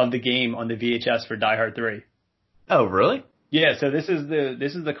of the game on the VHS for Die Hard 3. Oh, really? Yeah. So this is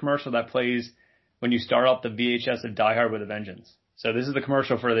the commercial that plays when you start up the VHS of Die Hard with a Vengeance. So this is the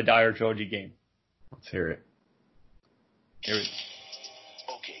commercial for the Die Hard trilogy game. Let's hear it. Here we go.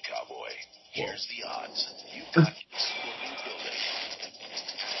 Okay, cowboy. Here's the odds. You've got an exploding building,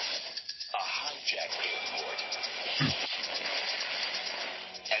 a hijacked airport,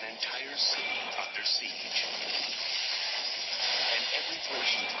 an entire city under siege, and every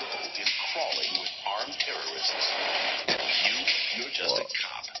place you go is crawling with armed terrorists. You're just a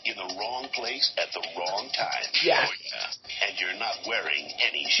cop in the wrong place at the wrong time. Yes. Oh, yeah. And you're not wearing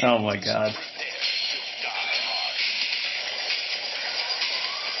any shoes. Oh my God. Prepare to die hard.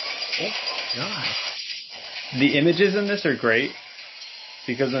 Oh God. The images in this are great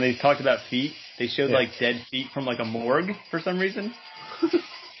because when they talked about feet, they showed like dead feet from like a morgue for some reason. All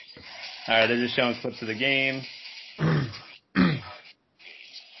right, they're just showing clips of the game.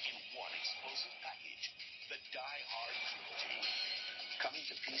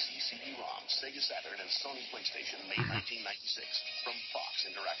 Sega Saturn and Sony PlayStation, May 1996, from Fox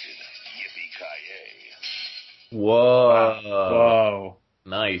Interactive. Yippee-ki-yay. Whoa.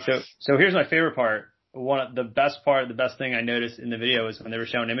 Nice. So here's my favorite part. The best thing I noticed in the video is when they were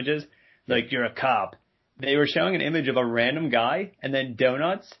showing images, like you're a cop. They were showing an image of a random guy, and then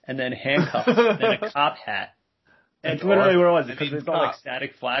donuts, and then handcuffs, and then a cop hat. And it's literally what it was, because it's all like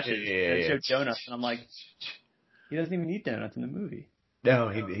static flashes. They showed donuts, and I'm like, he doesn't even eat donuts in the movie. No,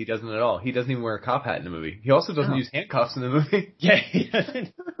 he doesn't at all. He doesn't even wear a cop hat in the movie. He also doesn't use handcuffs in the movie. Yeah, he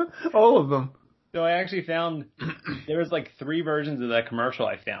doesn't. All of them. So I actually found, there was like 3 versions of that commercial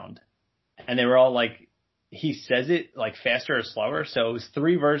I found. And they were all like, he says it like faster or slower. So it was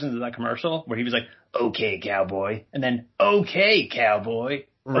 3 versions of that commercial where he was like, okay, cowboy. And then, okay, cowboy.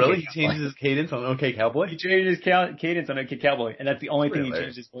 Really? Okay, he changed his cadence on Okay Cowboy? He changed his cadence on Okay Cowboy. And that's the only thing he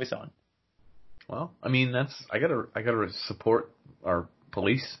changed his voice on. Well, I mean, I gotta support our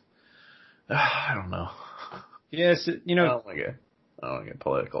police. I don't know. Yes, I don't want to get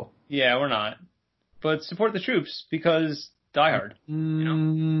political. Yeah, we're not. But support the troops because Die Hard. I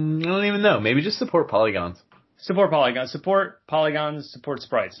don't even know. Maybe just support polygons. Support polygons. Support polygons. Support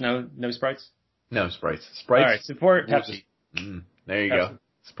sprites. No sprites. No sprites. Sprites. All right. Support Pepsi. There you Pepsi. go.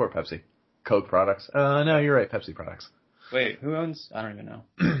 Support Pepsi. Coke products. No, you're right. Pepsi products. Wait, who owns? I don't even know.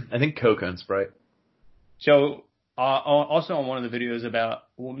 I think Coke owns Sprite. So, also on one of the videos about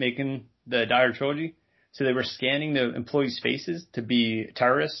making the Die Hard trilogy, so they were scanning the employees' faces to be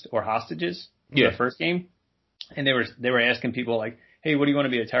terrorists or hostages for the first game, and they were asking people like, "Hey, what do you want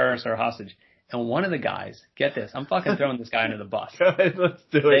to be, a terrorist or a hostage?" And one of the guys, get this, I'm fucking throwing this guy under the bus. Go ahead, let's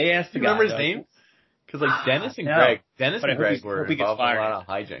do it. They asked the Do you remember guy, his though. name? Because like Dennis and No. Greg were hope he gets involved in a fired. lot of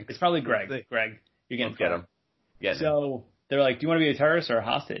hijinks. It's probably Greg. Greg, you're getting Let's get fired. him. Get him. So they're like, "Do you want to be a terrorist or a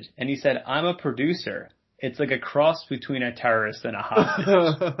hostage?" And he said, "I'm a producer. It's like a cross between a terrorist and a hostage."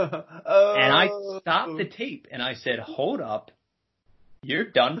 And I stopped the tape and I said, "Hold up, you're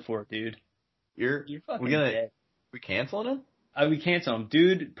done for, dude. You're fucking dead." We canceling him? We cancel him,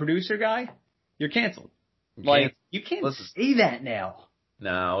 dude. Producer guy, you're canceled. You can't listen. say that now.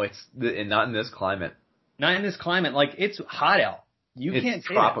 No, not in this climate. Not in this climate. Like, it's hot out. You It's can't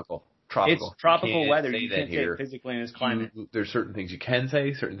say tropical. Tropical. It's tropical You can't weather. say You that can't say here. it physically in this climate. There's certain things you can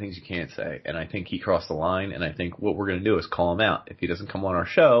say, certain things you can't say, and I think he crossed the line. And I think what we're gonna do is call him out. If he doesn't come on our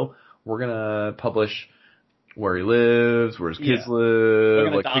show, we're gonna publish where he lives, where his kids live. We're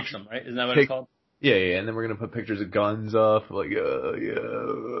gonna like dox him, right? Isn't that what it's called? Yeah, and then we're gonna put pictures of guns up, like yeah.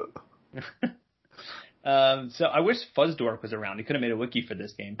 So I wish Fuzzdork was around. He could have made a wiki for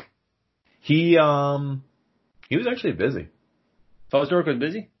this game. He was actually busy. Fuzzdork was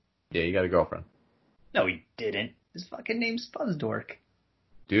busy? Yeah, he got a girlfriend. No, he didn't. His fucking name's Fuzzdork.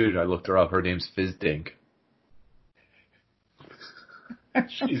 Dude, I looked her up. Her name's Fizdink.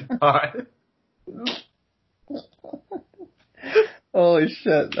 She's hot. Holy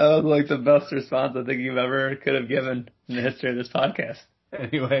shit. That was like the best response I think you ever could have given in the history of this podcast.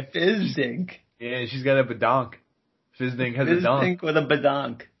 Anyway. Fizdink. Yeah, she's got a badonk. Fizdink has a donk. Fizdink with a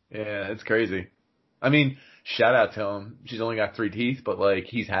badonk. Yeah, it's crazy. I mean, shout out to him. She's only got 3 teeth, but like,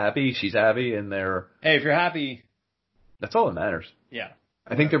 he's happy, she's happy, and Hey, if you're happy. That's all that matters. Yeah.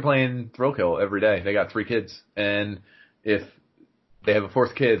 I think they're playing Thrill Kill every day. They got 3 kids, and if they have a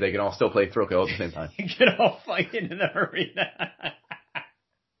 4th kid, they can all still play Thrill Kill at the same time. You can all fight in the arena.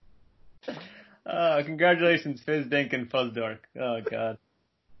 Congratulations, Fizdink and Fuzzdork. Oh, God.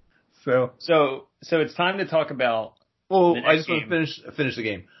 So it's time to talk about. Well, the I next just want to finish the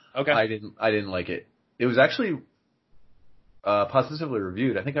game. Okay. I didn't like it. It was actually positively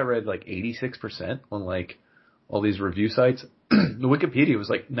reviewed. I think I read like 86% on like all these review sites. The Wikipedia was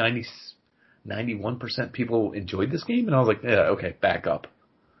like 91% people enjoyed this game, and I was like, yeah, okay, back up.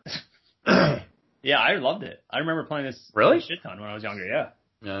 Yeah, I loved it. I remember playing this Really? a shit ton when I was younger. Yeah.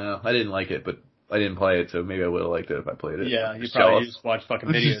 No, I didn't like it, but I didn't play it, so maybe I would have liked it if I played it. Yeah, you Just probably jealous. just watched fucking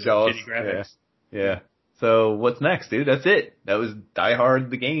I'm just videos of jealous. shitty graphics. Yeah. So what's next, dude? That's it. That was Die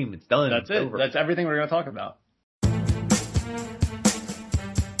Hard, the game. It's done. That's It's it. over. That's everything we're going to talk about.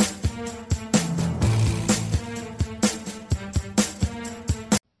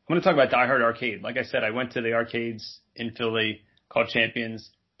 I'm going to talk about Die Hard Arcade. Like I said, I went to the arcades in Philly called Champions,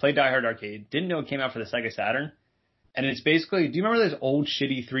 played Die Hard Arcade, didn't know it came out for the Sega Saturn. And it's basically, do you remember those old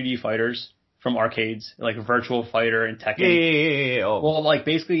shitty 3D fighters from arcades, like Virtual Fighter and Tekken? Yeah. Oh. Well, like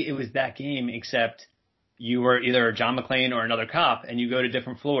basically it was that game, except you were either John McClane or another cop, and you go to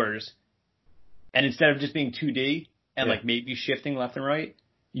different floors. And instead of just being 2D and like maybe shifting left and right,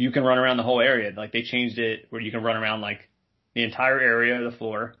 you can run around the whole area. Like they changed it where you can run around like the entire area of the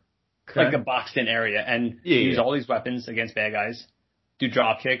floor, like a boxed in area, and use all these weapons against bad guys. Do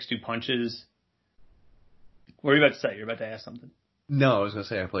drop kicks, do punches. What are you about to say? You're about to ask something. No, I was gonna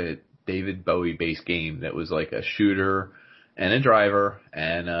say I played a David Bowie based game that was like a shooter and a driver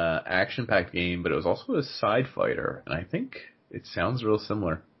and a action packed game, but it was also a side fighter, and I think it sounds real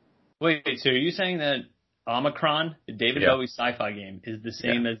similar. Wait, so are you saying that Omicron, the David Bowie sci-fi game, is the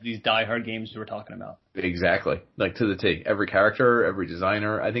same as these Die Hard games we're talking about? Exactly, like to the T. Every character, every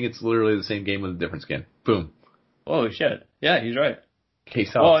designer. I think it's literally the same game with a different skin. Boom. Holy shit! Yeah, he's right.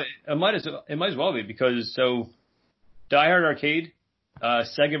 Case Well, off. it might as well be because Die Hard Arcade,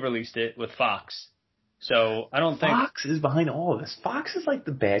 Sega released it with Fox. So I don't think Fox is behind all of this. Fox is like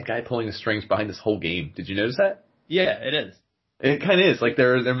the bad guy pulling the strings behind this whole game. Did you notice that? Yeah, it is. It kind of is. Like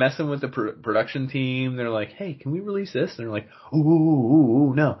they're messing with the production team. They're like, hey, can we release this? And they're like,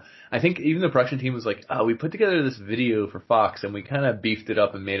 ooh, no. I think even the production team was like, oh, we put together this video for Fox and we kind of beefed it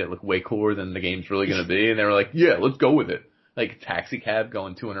up and made it look way cooler than the game's really going to be. And they were like, yeah, let's go with it. Like a taxi cab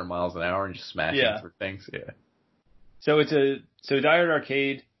going 200 miles an hour and just smashing through things. Yeah. So Die Hard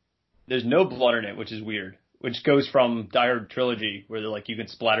Arcade, there's no blood in it, which is weird. Which goes from Die Hard Trilogy, where they're like you can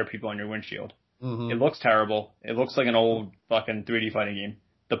splatter people on your windshield. It looks terrible. It looks like an old fucking 3D fighting game.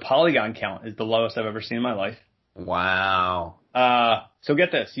 The polygon count is the lowest I've ever seen in my life. Wow. So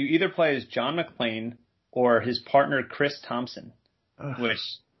get this. You either play as John McClane or his partner Chris Thompson, which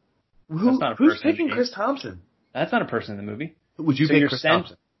that's not a person. Who's picking Chris Thompson? That's not a person in the movie. Would you So pick you're Chris sent-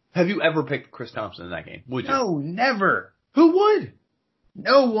 Thompson? Have you ever picked Chris Thompson in that game? Would you? No, never. Who would?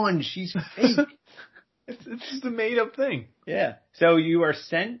 No one. She's fake. It's just a made up thing. Yeah. So you are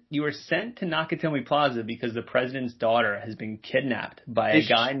sent to Nakatomi Plaza because the president's daughter has been kidnapped by a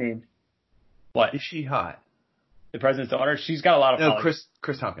guy named what? Is she hot? The president's daughter? She's got a lot of No, polygons.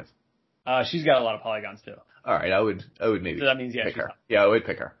 Chris Tompkins. She's got a lot of polygons too. All right, I would maybe. So that means pick she's her. hot. Yeah, I would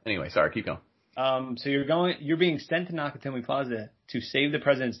pick her. Anyway, sorry, keep going. So you're being sent to Nakatomi Plaza to save the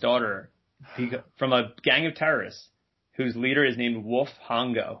president's daughter from a gang of terrorists whose leader is named Wolf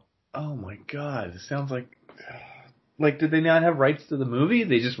Hongo. Oh my God, it sounds like did they not have rights to the movie?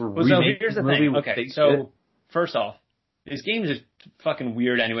 They just were Well, so remaking here's the movie thing. with Okay, fake so shit? first off, this game is just fucking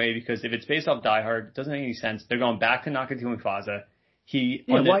weird anyway because if it's based off Die Hard, it doesn't make any sense. They're going back to Nakatomi Plaza. Why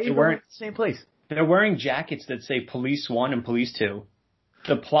are you going to the same place? They're wearing jackets that say Police 1 and Police 2.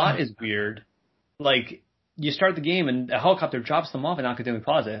 The plot is weird. Like, you start the game and a helicopter drops them off at Nakatomi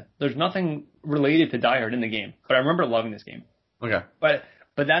Plaza. There's nothing related to Die Hard in the game. But I remember loving this game. Okay. But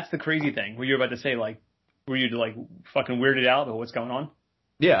that's the crazy thing. Were you about to say, like, were you, like, fucking weirded out about what's going on?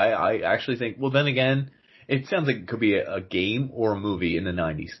 Yeah, I actually think, well, then again, it sounds like it could be a game or a movie in the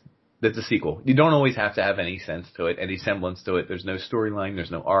 90s. That's a sequel. You don't always have to have any sense to it, any semblance to it. There's no storyline.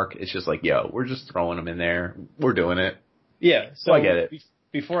 There's no arc. It's just like, yo, we're just throwing them in there. We're doing it. Yeah. So I get it.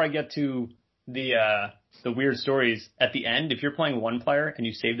 Before I get to the weird stories, at the end, if you're playing one player and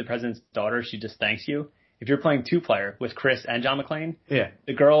you save the president's daughter, she just thanks you. If you're playing two player with Chris and John McClane, Yeah.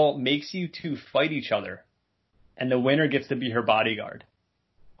 the girl makes you to fight each other, and the winner gets to be her bodyguard.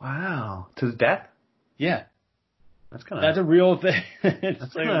 Wow. To the death? Yeah. That's a real thing. It's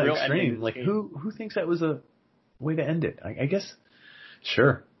That's like kind a of real extreme. ending. Like, who thinks that was a way to end it? I guess.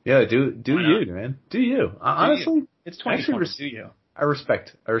 Sure. Yeah. Do you, man? Do you? Honestly, it's 2020. Do you? I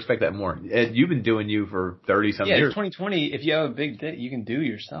respect that more. Ed, you've been doing you for 30 some Yeah, years. it's 2020. If you have a big dick, you can do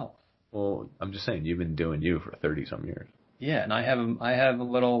yourself. Well, I'm just saying you've been doing you for 30 some years. Yeah, and I have a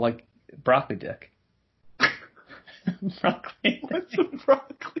little like broccoli dick. Broccoli. What's a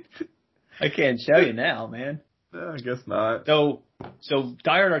broccoli? I can't show you now, man. No, I guess not. So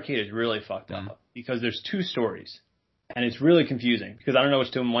Die Hard Arcade is really fucked up because there's two stories, and it's really confusing because I don't know which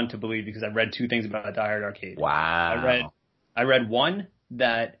one to believe because I read two things about Die Hard Arcade. Wow. I read one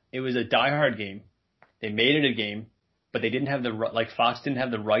that it was a Die Hard game. They made it a game, but they didn't have Fox didn't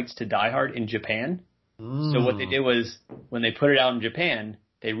have the rights to Die Hard in Japan. So what they did was when they put it out in Japan,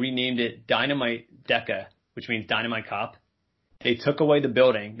 they renamed it Dynamite Deca, which means Dynamite Cop. They took away the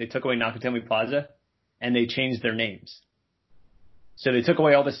building. They took away Nakatomi Plaza, and they changed their names. So they took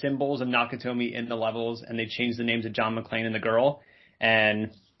away all the symbols of Nakatomi in the levels, and they changed the names of John McClane and the girl,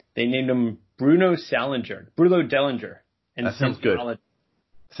 and they named him Bruno Dellinger. And that sounds good. Solid.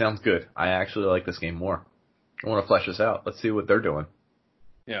 Sounds good. I actually like this game more. I want to flesh this out. Let's see what they're doing.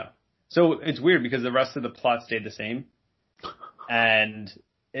 Yeah. So it's weird because the rest of the plot stayed the same. And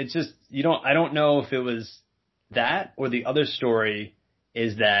it's just, I don't know if it was that or the other story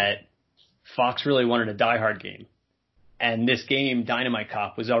is that Fox really wanted a Die Hard game. And this game, Dynamite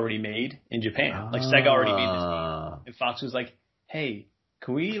Cop, was already made in Japan. Like Sega already made this game. And Fox was like, hey,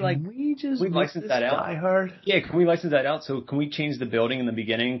 can we license that out? Die Hard? Yeah, can we license that out? So can we change the building in the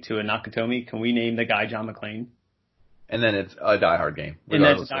beginning to a Nakatomi? Can we name the guy John McClane? And then it's a Die Hard game. And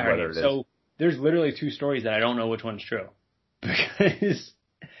that's a Die of Hard whether game. it is. So there's literally two stories that I don't know which one's true.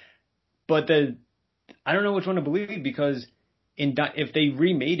 I don't know which one to believe because if they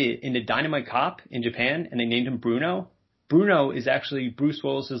remade it into Dynamite Cop in Japan and they named him Bruno is actually Bruce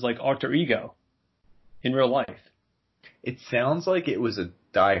Willis's like alter ego in real life. It sounds like it was a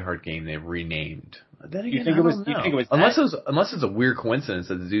Die Hard game they renamed. Then again, You think it was unless it's a weird coincidence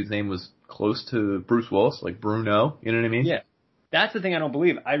that the dude's name was close to Bruce Willis, like Bruno. You know what I mean? Yeah. That's the thing I don't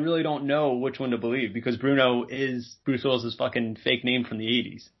believe. I really don't know which one to believe because Bruno is Bruce Willis's fucking fake name from the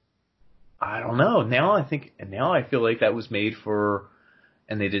 80s. I don't know. Now I feel like that was made for,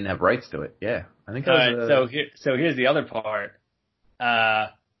 and they didn't have rights to it. Yeah, I think. So here's the other part.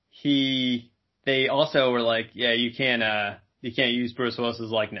 They also were like, yeah, you can't use Bruce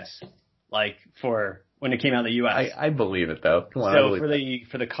Willis's likeness, like for when it came out in the U.S. I believe it though. Come on, So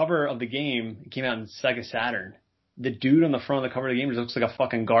for the cover of the game, it came out in Sega Saturn. The dude on the front of the cover of the game just looks like a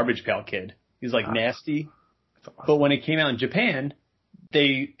fucking Garbage Pail Kid. He's like nasty. Awesome. But when it came out in Japan,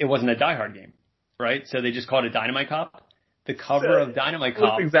 it wasn't a Die Hard game, right? So they just called it Dynamite Cop. the cover of Dynamite Looks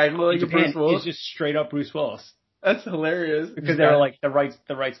Cop exactly like in a Bruce Japan Willis. is just straight up Bruce Willis. That's hilarious. Because they were like, the rights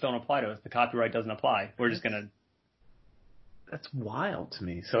don't apply to us. The copyright doesn't apply. We're just gonna. That's wild to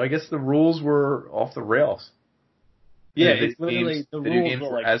me. So I guess the rules were off the rails. Yeah, And it's literally the video rules games were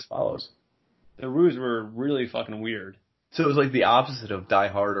were like as follows. the rules were really fucking weird. So it was like the opposite of Die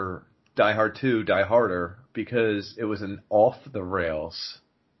Hard or Die Hard 2, Die Harder, because it was an off the rails.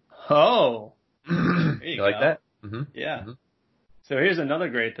 Oh, You like go. that? Mm-hmm. Yeah. Mm-hmm. So here's another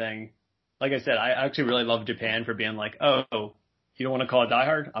great thing. Like I said, I actually really love Japan for being like, oh, you don't want to call it Die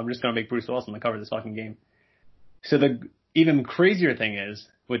Hard? I'm just going to make Bruce Willis on the cover of this fucking game. So the even crazier thing is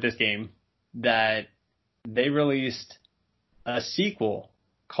with this game that they released a sequel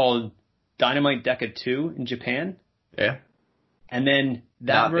called Dynamite Decade 2 in Japan. Yeah. And then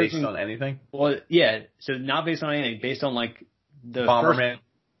that Not version, based on anything. well, yeah, so not based on anything, based on like the Bomberman.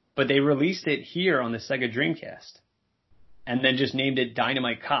 but they released it here on the Sega Dreamcast and then just named it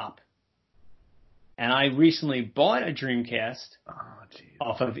Dynamite Cop. And I recently bought a Dreamcast Oh, jeez.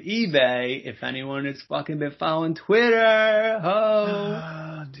 off of eBay. If anyone has fucking been following Twitter,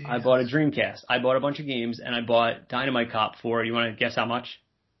 Oh, geez. I bought a Dreamcast. I bought a bunch of games and I bought Dynamite Cop for, you want to guess how much?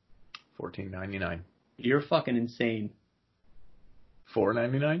 $14.99. You're fucking insane.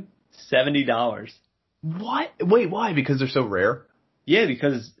 $4.99. $70. What? Wait, why? Because they're so rare? Yeah,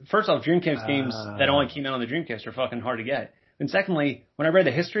 because first off, Dreamcast games that only came out on the Dreamcast are fucking hard to get. And secondly, when I read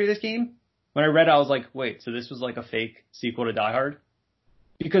the history of this game, when I read it, I was like, wait, so this was like a fake sequel to Die Hard?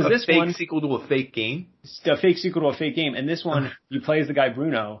 Because this fake one, sequel to a fake game? a fake sequel to a fake game, and this one, you play as the guy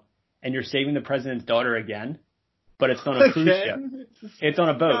Bruno, and you're saving the president's daughter again, but it's on a cruise ship. It's on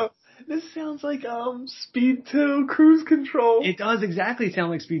a boat. This sounds like Speed 2 Cruise Control. It does exactly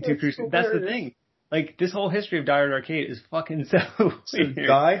sound like Speed 2 That's Cruise. That's the hilarious. thing. Like, this whole history of Die Hard Arcade is fucking so So weird.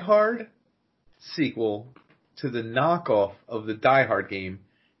 Die Hard sequel to the knockoff of the Die Hard game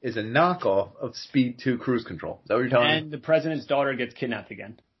is a knockoff of Speed 2 Cruise Control. Is that what you're telling me? And the president's daughter gets kidnapped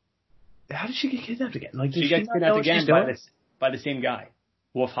again. How did she get kidnapped again? Like, did She gets not know kidnapped what she's again doing? by the same guy,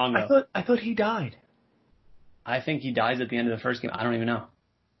 Wolf Hongo. I thought he died. I think he dies at the end of the first game. I don't even know.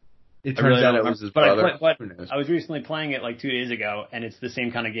 It I turns really out don't it was his remember. brother. But Who knows? I was recently playing it like 2 days ago, and it's the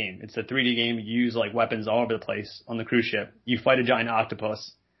same kind of game. It's a 3D game. You use like weapons all over the place on the cruise ship. You fight a giant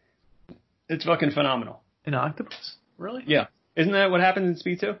octopus. It's fucking phenomenal. An octopus? Really? Yeah. Isn't that what happens in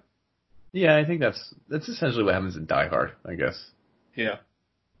Speed 2? Yeah, I think that's essentially what happens in Die Hard, I guess. Yeah.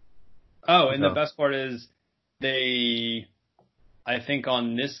 Oh, and No. the best part is I think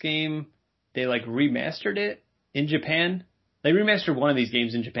on this game, they like remastered it in Japan. They remastered one of these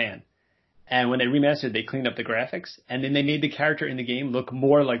games in Japan. And when they remastered, they cleaned up the graphics, and then they made the character in the game look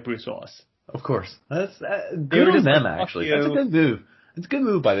more like Bruce Willis. Of course. That's were good on just them, like, fuck actually. you. That's a good move. It's a good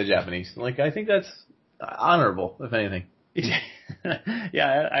move by the Japanese. Like, I think that's honorable, if anything.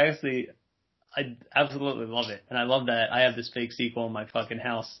 Yeah, I absolutely love it. And I love that I have this fake sequel in my fucking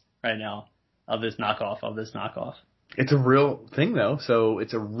house right now of this knockoff. It's a real thing, though. So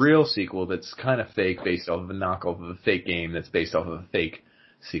it's a real sequel that's kind of fake, based off of a knockoff of a fake game that's based off of a fake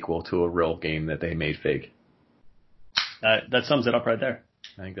sequel to a real game that they made fake. That sums it up right there.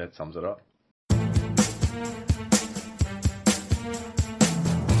 I think that sums it up.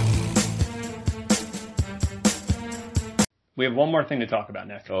 We have one more thing to talk about,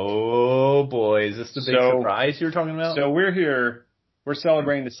 Nick. Oh, boy. Is this the big So- surprise you're talking about? So we're here. We're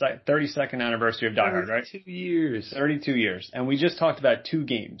celebrating the 32nd anniversary of Die Hard, right? 2 years. 32 years. And we just talked about 2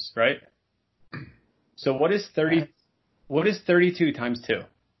 games, right? So what is 32 times 2?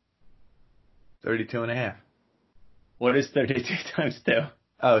 32 and a half. What is 32 times 2?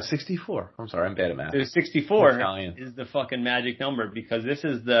 Oh, 64. I'm sorry, I'm bad at math. So 64 Italian. is the fucking magic number because this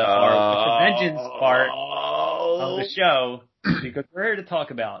is our vengeance part of the show because we're here to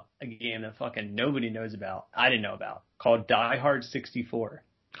talk about a game that fucking nobody knows about. I didn't know about called Die Hard 64.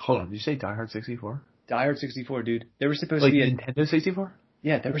 Hold on, did you say Die Hard 64? Die Hard 64, dude. They were supposed Like to be Nintendo 64?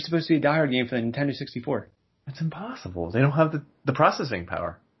 they were supposed to be a Die Hard game for the Nintendo 64. That's impossible. They don't have the processing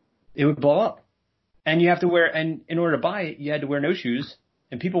power. It would blow up. And you have to wear, and in order to buy it, you had to wear no shoes.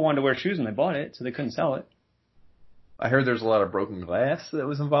 And people wanted to wear shoes when they bought it, so they couldn't sell it. I heard there's a lot of broken glass that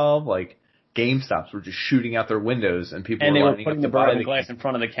was involved. Like GameStops were just shooting out their windows, and people And they were lining up putting to the buy broken glass in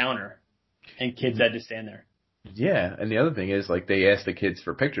front of the counter. And kids had to stand there. Yeah, and the other thing is, like, they asked the kids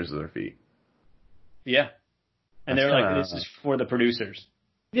for pictures of their feet. Yeah. And That's they were like, kinda- this is for the producers.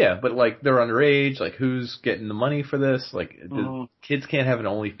 Yeah, but like they're underage. Like, who's getting the money for this? Like, the Mhm. kids can't have an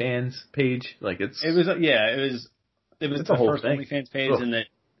OnlyFans page. Like, It was It's the a whole first thing. OnlyFans page, Ugh. and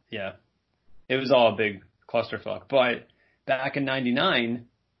it was all a big clusterfuck. But back in '99,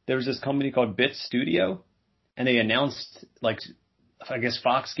 there was this company called Bit Studio, and they announced, like, I guess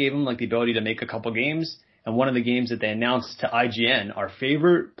Fox gave them like the ability to make a couple games. And one of the games that they announced to IGN, our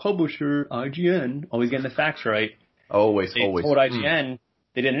favorite publisher, IGN, always getting the facts right. Always. They told IGN,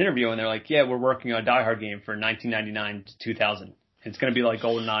 they did an interview and they're like, yeah, we're working on a Die Hard game for 1999 to 2000. It's going to be like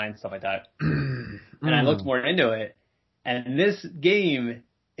GoldenEye and stuff like that. And I looked more into it, and this game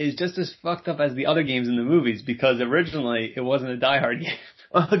is just as fucked up as the other games in the movies, because originally it wasn't a Die Hard game.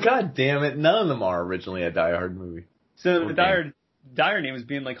 Oh, God damn it. None of them are originally a Die Hard movie. So the Die Hard name was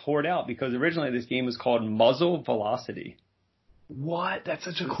being like whored out because originally this game was called Muzzle Velocity. What? That's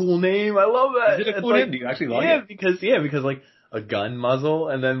such a cool name. I love that. Is it a cool name? Do you actually like it? Because like a gun muzzle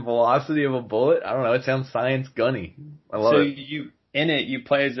and then velocity of a bullet. I don't know. It sounds science gunny. I love it. So you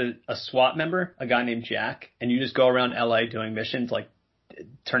play as a SWAT member, a guy named Jack, and you just go around LA doing missions like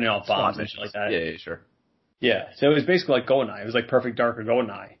turning off bombs and shit like that. Yeah, sure. Yeah. So it was basically like GoldenEye. It was like Perfect Dark or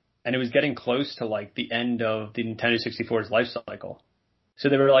GoldenEye. And it was getting close to like the end of the Nintendo 64's life cycle. So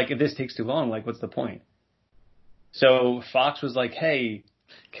they were like, if this takes too long, like what's the point? So Fox was like, hey,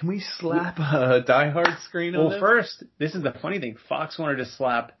 can we slap a Die Hard screen on Well, first, this is the funny thing. Fox wanted to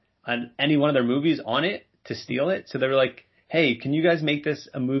slap on any one of their movies on it to steal it. So they were like, hey, can you guys make this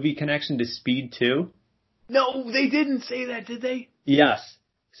a movie connection to Speed 2? No, they didn't say that, did they? Yes.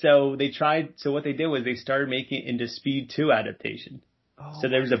 So they tried. So what they did was they started making it into Speed 2 adaptation. Oh, so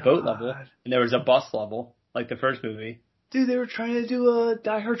there was a boat level and there was a bus level, like the first movie. Dude, they were trying to do a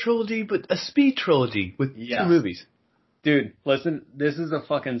Die Hard trilogy, but a Speed trilogy with 2 movies. Dude, listen, this is a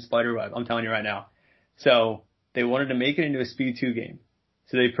fucking spider web. I'm telling you right now. So they wanted to make it into a Speed 2 game.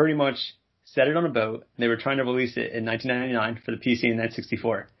 So they pretty much set it on a boat, and they were trying to release it in 1999 for the PC and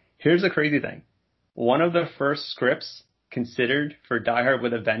N64. Here's the crazy thing. One of the first scripts considered for Die Hard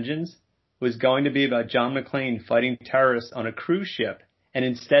with a Vengeance was going to be about John McClane fighting terrorists on a cruise ship, and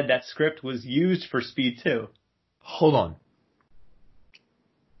instead that script was used for Speed 2. Hold on.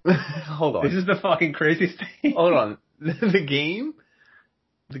 Hold on. This is the fucking craziest thing. Hold on. The game,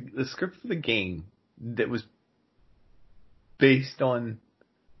 the script for the game that was based on,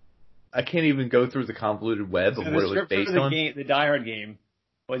 I can't even go through the convoluted web of what it was based on. The Die Hard game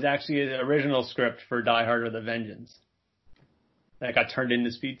was actually the original script for Die Hard with a Vengeance. That got turned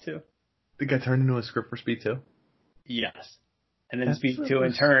into Speed 2. It got turned into a script for Speed 2? Yes. And then Speed 2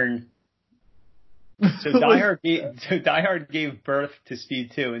 in turn. So Die Hard gave birth to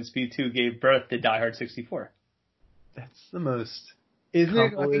Speed 2, and Speed 2 gave birth to Die Hard 64. That's the most... Isn't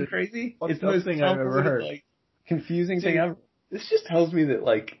it fucking crazy? It's the most thing I've ever heard. Like, confusing thing ever. This just tells me that,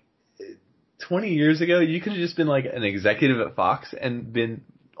 like, 20 years ago, you could have just been, like, an executive at Fox and been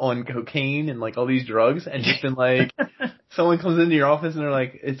on cocaine and, like, all these drugs and just been, like, someone comes into your office and they're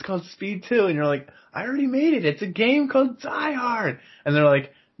like, it's called Speed 2. And you're like, I already made it. It's a game called Die Hard. And they're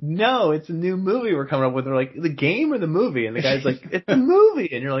like, no, it's a new movie we're coming up with. They're like, the game or the just And the guy's like, it's a movie.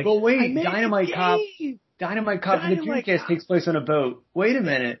 And you're like, well, wait, Dynamite Cop and the Dreamcast takes place on a boat. Wait a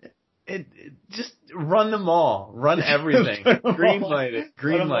minute. It just run them all. Run everything. Greenlight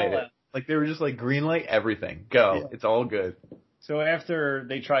it. Like, they were just like, greenlight everything. Go. Yeah. It's all good. So after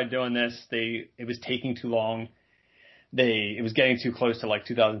they tried doing this, it was taking too long. It was getting too close to like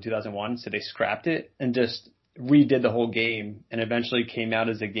 2000, 2001, so they scrapped it and just redid the whole game, and eventually came out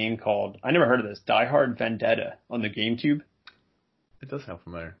as a game called, I never heard of this, Die Hard Vendetta on the GameCube. It does sound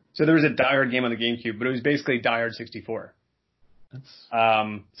familiar. So there was a Die Hard game on the GameCube, but it was basically Die Hard 64.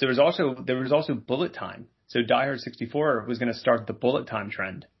 So there was also bullet time. So Die Hard 64 was going to start the bullet time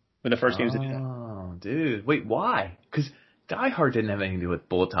trend with the first games to do that. Oh, dude. Wait, why? Because Die Hard didn't have anything to do with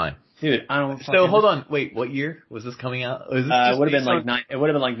bullet time. Dude, I don't. So hold on. Wait, what year was this coming out? It would have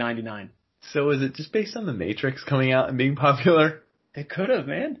been like 99. So is it just based on The Matrix coming out and being popular? It could have,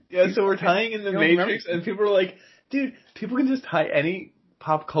 man. Yeah, so we're tying in The Matrix, and people are like, dude, people can just tie any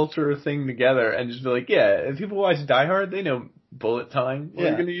pop culture thing together and just be like, yeah, if people watch Die Hard, they know bullet time.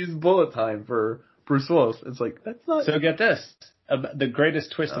 We're going to use bullet time for Bruce Willis. It's like, that's not... So get this. The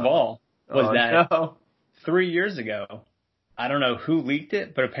greatest twist of all was 3 years ago, I don't know who leaked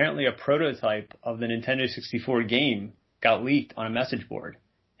it, but apparently a prototype of the Nintendo 64 game got leaked on a message board.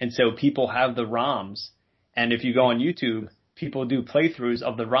 And so people have the ROMs, and if you go on YouTube, people do playthroughs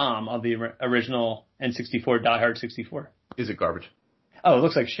of the ROM of the original N64 Die Hard 64. Is it garbage? Oh, it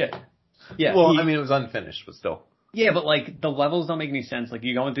looks like shit. Yeah. Well, I mean, it was unfinished, but still. Yeah, but like the levels don't make any sense. Like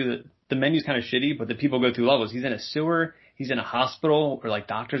you're going through the menu's kind of shitty, but the people go through levels. He's in a sewer. He's in a hospital where like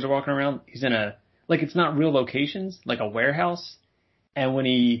doctors are walking around. He's in like it's not real locations, like a warehouse. And when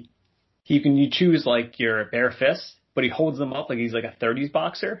you choose like your bare fist. But he holds them up like he's like a 30s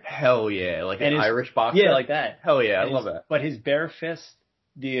boxer. Hell yeah, like an Irish boxer? Yeah, like that. Hell yeah, I love that. But his bare fist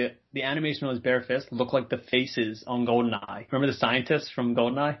the animation on his bare fist looked like the faces on GoldenEye. Remember the scientists from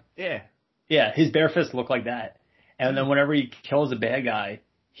GoldenEye? Yeah. Yeah, his bare fist looked like that. And then whenever he kills a bad guy,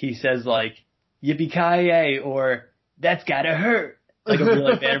 he says like, yippee-ki-yay, or that's gotta hurt. Like a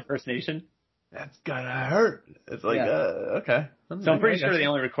really bad impersonation. That's gotta hurt. It's like, okay. So I'm pretty sure they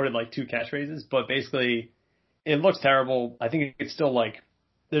only recorded like 2 catchphrases, but basically it looks terrible. I think it's still like,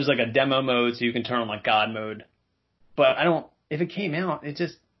 there's like a demo mode so you can turn on like God mode. But if it came out,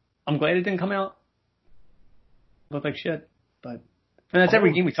 I'm glad it didn't come out. It looked like shit. But, and that's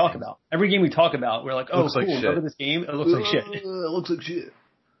every game we talk about. Every game we talk about, we're like, oh, cool, remember this game? It looks like shit. It looks like shit.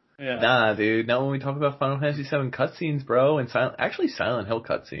 Yeah. Nah, dude. Not when we talk about Final Fantasy VII cutscenes, bro, and Silent Hill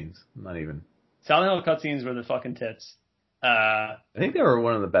cutscenes. Not even. Silent Hill cutscenes were the fucking tits. I think they were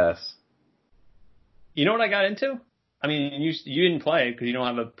one of the best. You know what I got into? I mean, you didn't play it because you don't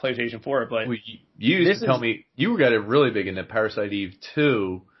have a PlayStation 4, but Well, you used to tell me you got really big into Parasite Eve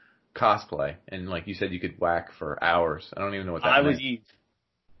 2 cosplay, and like you said, you could whack for hours. I don't even know what that meant. was Eve.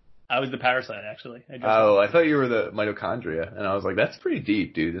 I was the Parasite, actually. I thought you were the mitochondria, and I was like, that's pretty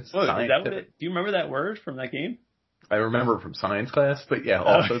deep, dude. That's is that what do you remember that word from that game? I remember it from science class, but yeah,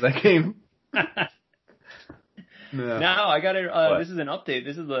 also that game. No, I got it. This is an update.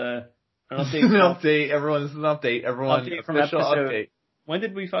 This is an update. An update. Everyone, this is an update. Everyone, update from official episode. update. When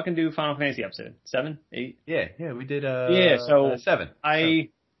did we fucking do Final Fantasy episode? 7? 8? Yeah, we did. So 7.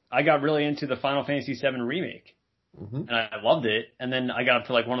 I got really into the Final Fantasy 7 remake, and I loved it. And then I got up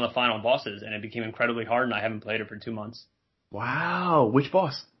to like one of the final bosses, and it became incredibly hard. And I haven't played it for 2 months. Wow, which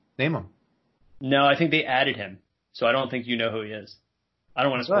boss? Name him. No, I think they added him, so I don't think you know who he is. I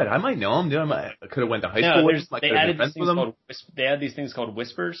don't want to spoil. I might know him, dude. I could have went to high school with him. They added these things called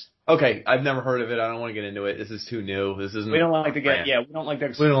whispers. Okay, I've never heard of it. I don't want to get into it. This is too new. This isn't. We don't like to get. Yeah, we don't like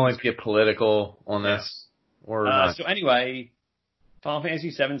to. We don't like to get political on this. Yeah. Or not. So anyway, Final Fantasy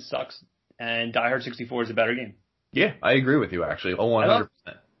VII sucks, and Die Hard 64 is a better game. Yeah, I agree with you actually. 100%.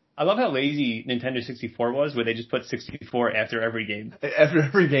 I love how lazy Nintendo 64 was, where they just put 64 after every game. After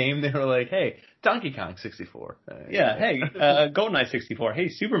every game, they were like, "Hey, Donkey Kong 64." Yeah. Hey, GoldenEye 64. Hey,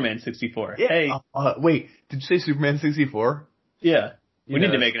 Superman 64. Yeah. Hey. Wait, did you say Superman 64? Yeah. We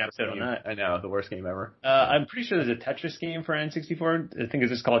need to make an episode on that. I know, the worst game ever. I'm pretty sure there's a Tetris game for N64. I think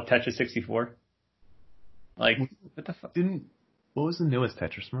it's just called Tetris 64. Like, what the fuck? What was the newest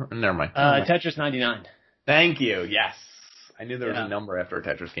Tetris? Never mind. Tetris 99. Thank you. Yes. I knew there was a number after a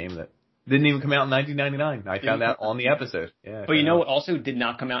Tetris game that didn't even come out in 1999. I found out on the episode. Yeah. But you know what also did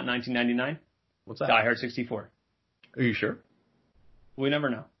not come out in 1999? What's that? Die Hard 64. Are you sure? We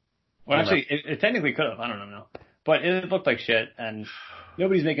never know. Well, actually, it technically could have. I don't know. But it looked like shit, and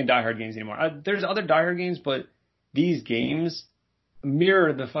nobody's making Die Hard games anymore. There's other Die Hard games, but these games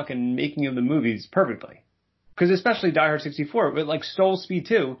mirror the fucking making of the movies perfectly. Because especially Die Hard 64, it like stole Speed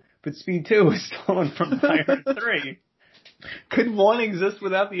 2, but Speed 2 was stolen from Die Hard 3. Could one exist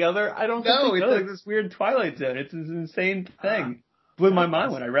without the other? I don't know. think It's like this weird Twilight Zone. It's this insane thing. Blew my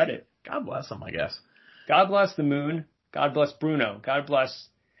mind when I read it. God bless them, I guess. God bless the moon. God bless Bruno. God bless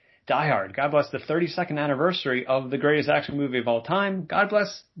Die Hard. God bless the 32nd anniversary of the greatest action movie of all time. God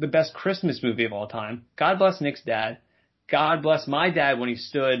bless the best Christmas movie of all time. God bless Nick's dad. God bless my dad when he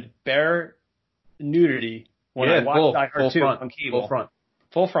stood bare nudity when I watched Die Hard 2 on cable.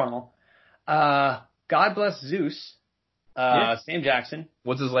 Full frontal. God bless Zeus. Sam Jackson.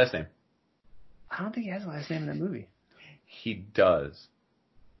 What's his last name? I don't think he has a last name in that movie. He does.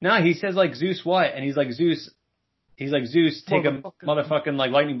 No, he says like Zeus what? And he's like Zeus, take a motherfucking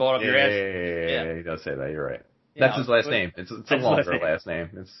like lightning bolt up your ass. Yeah, he does say that. You're right. That's his last name. It's a longer last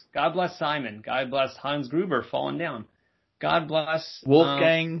name. God bless Simon. God bless Hans Gruber falling down. God bless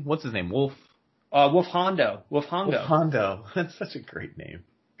Wolfgang. What's his name? Wolf Hondo. Wolf Hondo. That's such a great name.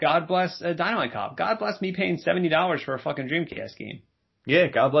 God bless Dynamite Cop. God bless me paying $70 for a fucking Dreamcast game. Yeah,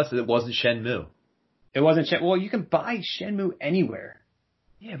 God bless it wasn't Shenmue. It wasn't Shenmue. Well, you can buy Shenmue anywhere.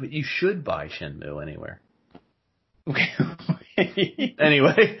 Yeah, but you should buy Shenmue anywhere. Okay.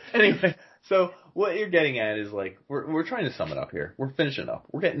 Anyway. So what you're getting at is like we're trying to sum it up here. We're finishing up.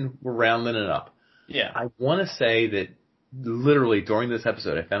 We're rounding it up. Yeah. I want to say that literally during this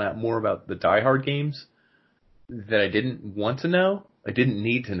episode, I found out more about the Die Hard games that I didn't want to know. I didn't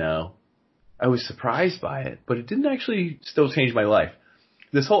need to know. I was surprised by it, but it didn't actually still change my life.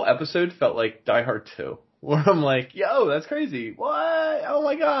 This whole episode felt like Die Hard 2, where I'm like, yo, that's crazy. What? Oh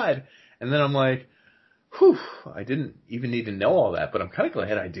my God. And then I'm like, whew, I didn't even need to know all that, but I'm kind of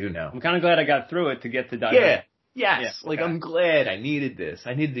glad I do know. I'm kind of glad I got through it to get to Die Hard. Yes. Yeah, Like, I'm glad I needed this.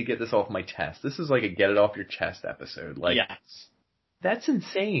 I needed to get this off my chest. This is like a get it off your chest episode. Like, yes. That's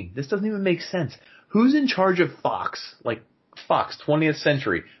insane. This doesn't even make sense. Who's in charge of Fox? Like, Fox 20th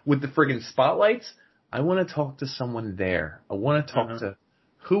Century with the friggin' spotlights. I want to talk to someone there. I want to talk to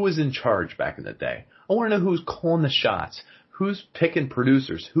who was in charge back in the day. I want to know who's calling the shots, who's picking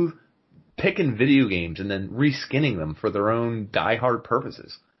producers, who's picking video games and then reskinning them for their own diehard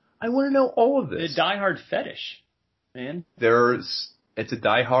purposes. I want to know all of this. The diehard fetish, man. It's a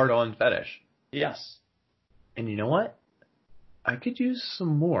diehard on fetish. Yes. And you know what? I could use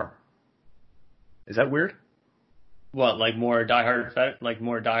some more. Is that weird? What, like more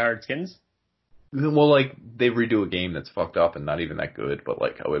diehard skins? Well, like, they redo a game that's fucked up and not even that good, but,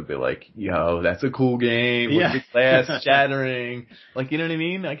 like, I would be like, yo, that's a cool game. Yeah. With the glass shattering. Like, you know what I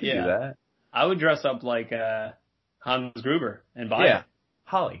mean? I could do that. I would dress up like Hans Gruber and buy it.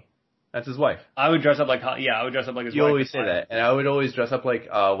 Holly. That's his wife. I would dress up like his wife. You always say that. And I would always dress up like,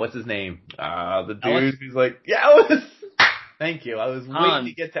 what's his name? The dude who's like, Ellis! Thank you. I was waiting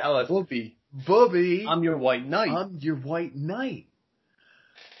to get to Ellis. Bubby. I'm your white knight. I'm your white knight.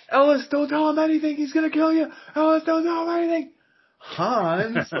 Ellis, don't tell him anything. He's going to kill you. Ellis, don't tell him anything.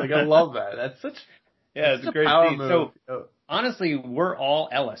 Hans. Like, I love that. That's such it's a great power scene. move. So, honestly, we're all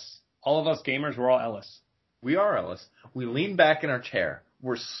Ellis. All of us gamers, we're all Ellis. We are Ellis. We lean back in our chair.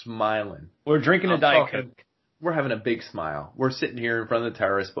 We're smiling. We're drinking a Diet Coke. We're having a big smile. We're sitting here in front of the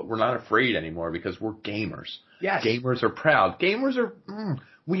terrace, but we're not afraid anymore because we're gamers. Yes. Gamers are proud. Gamers are,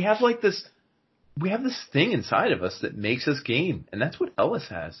 we have this thing inside of us that makes us game. And that's what Ellis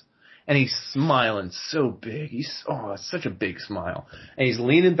has. And he's smiling so big. It's such a big smile. And he's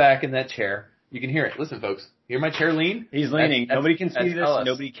leaning back in that chair. You can hear it. Listen, folks. Hear my chair lean? He's leaning. Nobody can see this. Ellis.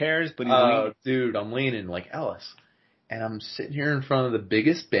 Nobody cares, but he's leaning. Dude, I'm leaning like Ellis. And I'm sitting here in front of the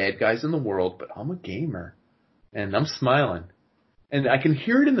biggest bad guys in the world, but I'm a gamer. And I'm smiling. And I can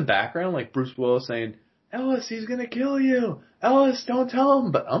hear it in the background, like Bruce Willis saying, Ellis, he's going to kill you. Ellis, don't tell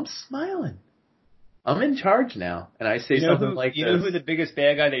him. But I'm smiling. I'm in charge now. And I say something like this. You know who the biggest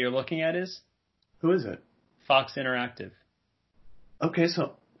bad guy that you're looking at is? Who is it? Fox Interactive. Okay,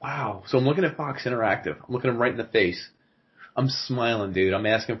 so, wow. So I'm looking at Fox Interactive. I'm looking him right in the face. I'm smiling, dude. I'm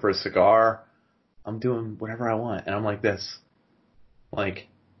asking for a cigar. I'm doing whatever I want. And I'm like this. Like,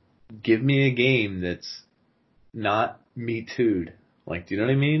 give me a game that's not Me Too'd. Like, do you know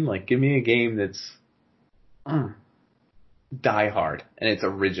what I mean? Like, give me a game that's Die Hard. And it's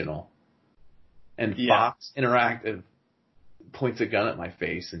original. And Fox Interactive points a gun at my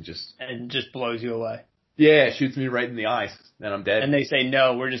face and just blows you away. Yeah, shoots me right in the eyes, and I'm dead. And they say,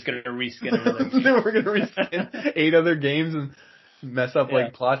 no, we're just going to reskin everything. We're going to reskin 8 other games and mess up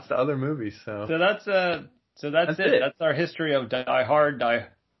like plots to other movies. So that's it. That's our history of Die Hard, Die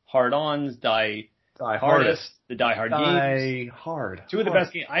Hard-Ons, Die Hardest, the Die Hard games. Die Hard. Two of the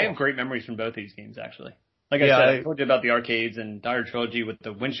best games. I have great memories from both these games, actually. Like I said, I told you about the arcades and Die Hard Trilogy with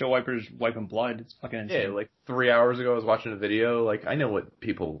the windshield wipers wiping blood. It's fucking insane. Yeah, like 3 hours ago I was watching a video. Like, I know what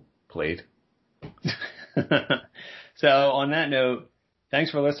people played. So on that note,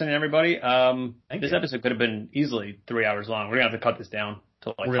 thanks for listening, everybody. This episode could have been easily 3 hours long. We're going to have to cut this down to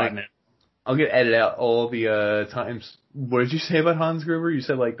like 5 minutes. I'm going to edit out all the times. What did you say about Hans Gruber? You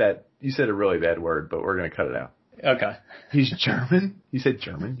said like that. You said a really bad word, but we're going to cut it out. Okay. He's German? You said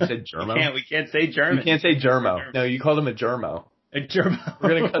German? You said Germo? We can't say German. You can't say Germo. No, you called him a Germo. A Germo. We're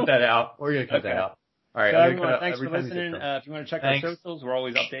going to cut that out. We're going to cut that out. All right. So everyone, thanks for listening. If you want to check our socials, we're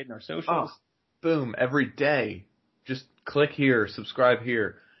always updating our socials. Boom. Every day. Just click here. Subscribe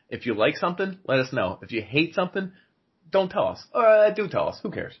here. If you like something, let us know. If you hate something, don't tell us. Do tell us. Who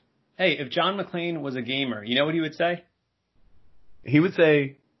cares? Hey, if John McClane was a gamer, you know what he would say? He would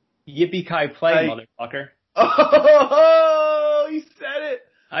say, Yippee-ki-play, motherfucker. Oh, he said it.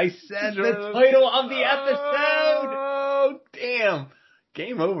 I said the title of the episode. Oh, damn.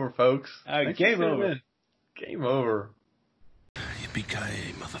 Game over, folks. Game over. Game over.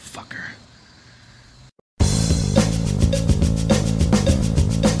 Yippee-ki-yay, motherfucker.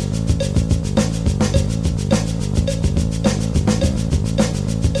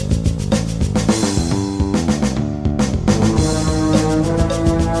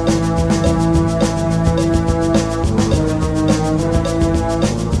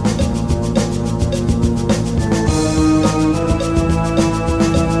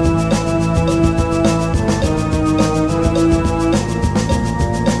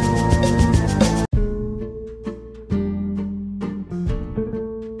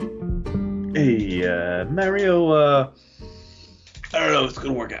 Mario, I don't know if it's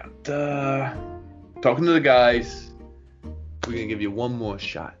gonna work out. Talking to the guys, we're gonna give you one more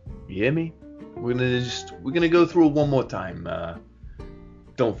shot. You hear me? We're gonna go through it one more time.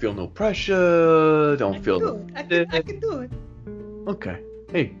 Don't feel no pressure. Don't feel. I can do it. Okay.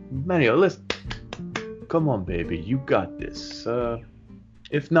 Hey, Mario, listen. Come on, baby. You got this.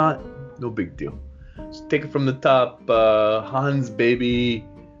 If not, no big deal. Just take it from the top. Hans, baby,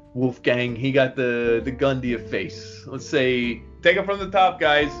 Wolfgang, he got the gun to your face. Let's say, take it from the top,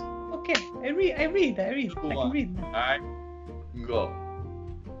 guys. Okay, I read. I can read. Alright, go.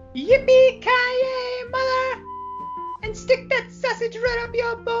 Yippee-ki-yay, mother! And stick that sausage right up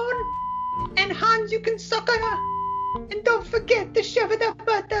your bone. And Hans, you can suck on her. And don't forget to shove it up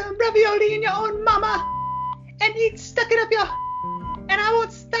the ravioli in your own mama. And eat, stuck it up your... And I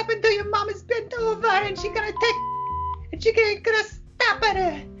won't stop until your mama's bent over and she gonna stop at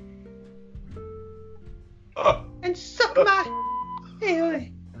her. And suck my...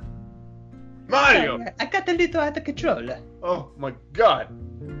 Hey, Mario! I got a little out of control. Oh my god.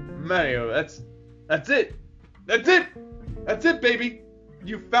 Mario, that's it. That's it, baby.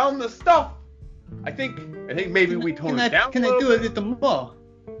 You found the stuff. I think maybe we toned it down. Can I do a little more?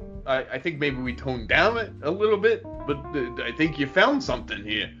 I think maybe we toned down it a little bit, but I think you found something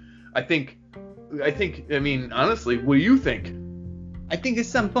here. I mean, honestly, what do you think? I think at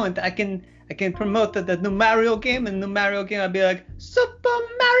some point I can promote the new Mario game, and the new Mario game I'll be like, Super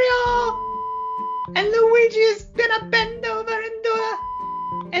Mario! And Luigi is gonna bend over and do it.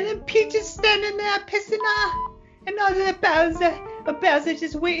 And then Peach is standing there pissing her. And all the Bowser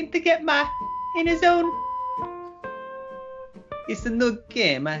just waiting to get in his own. It's a new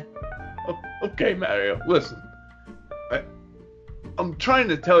game, man. Okay, Mario, listen. I'm trying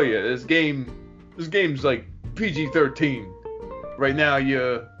to tell you, this game's like PG-13. Right now,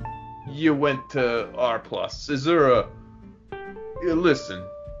 you went to R+. Is there listen,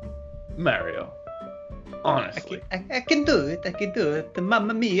 Mario, honestly. I can do it. The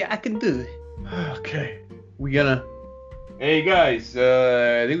Mamma Mia, I can do it. Okay, hey guys,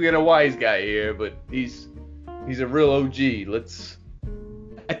 I think we got a wise guy here, but he's a real OG.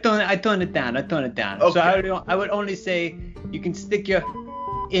 I tone it down. Okay. So I would only say you can stick your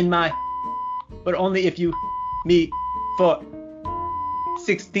in my, but only if you meet for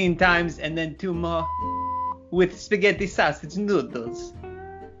 16 times and then 2 more with spaghetti sausage noodles.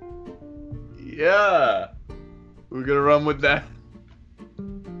 Yeah, we're gonna run with that.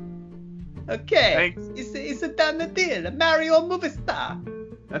 Okay, Thanks. It's a done deal. A Mario movie star.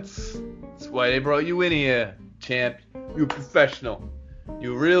 That's why they brought you in here, champ. You professional.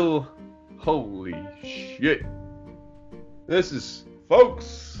 You real. Holy shit. This is,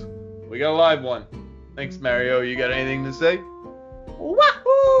 folks. We got a live one. Thanks, Mario. You got anything to say? What?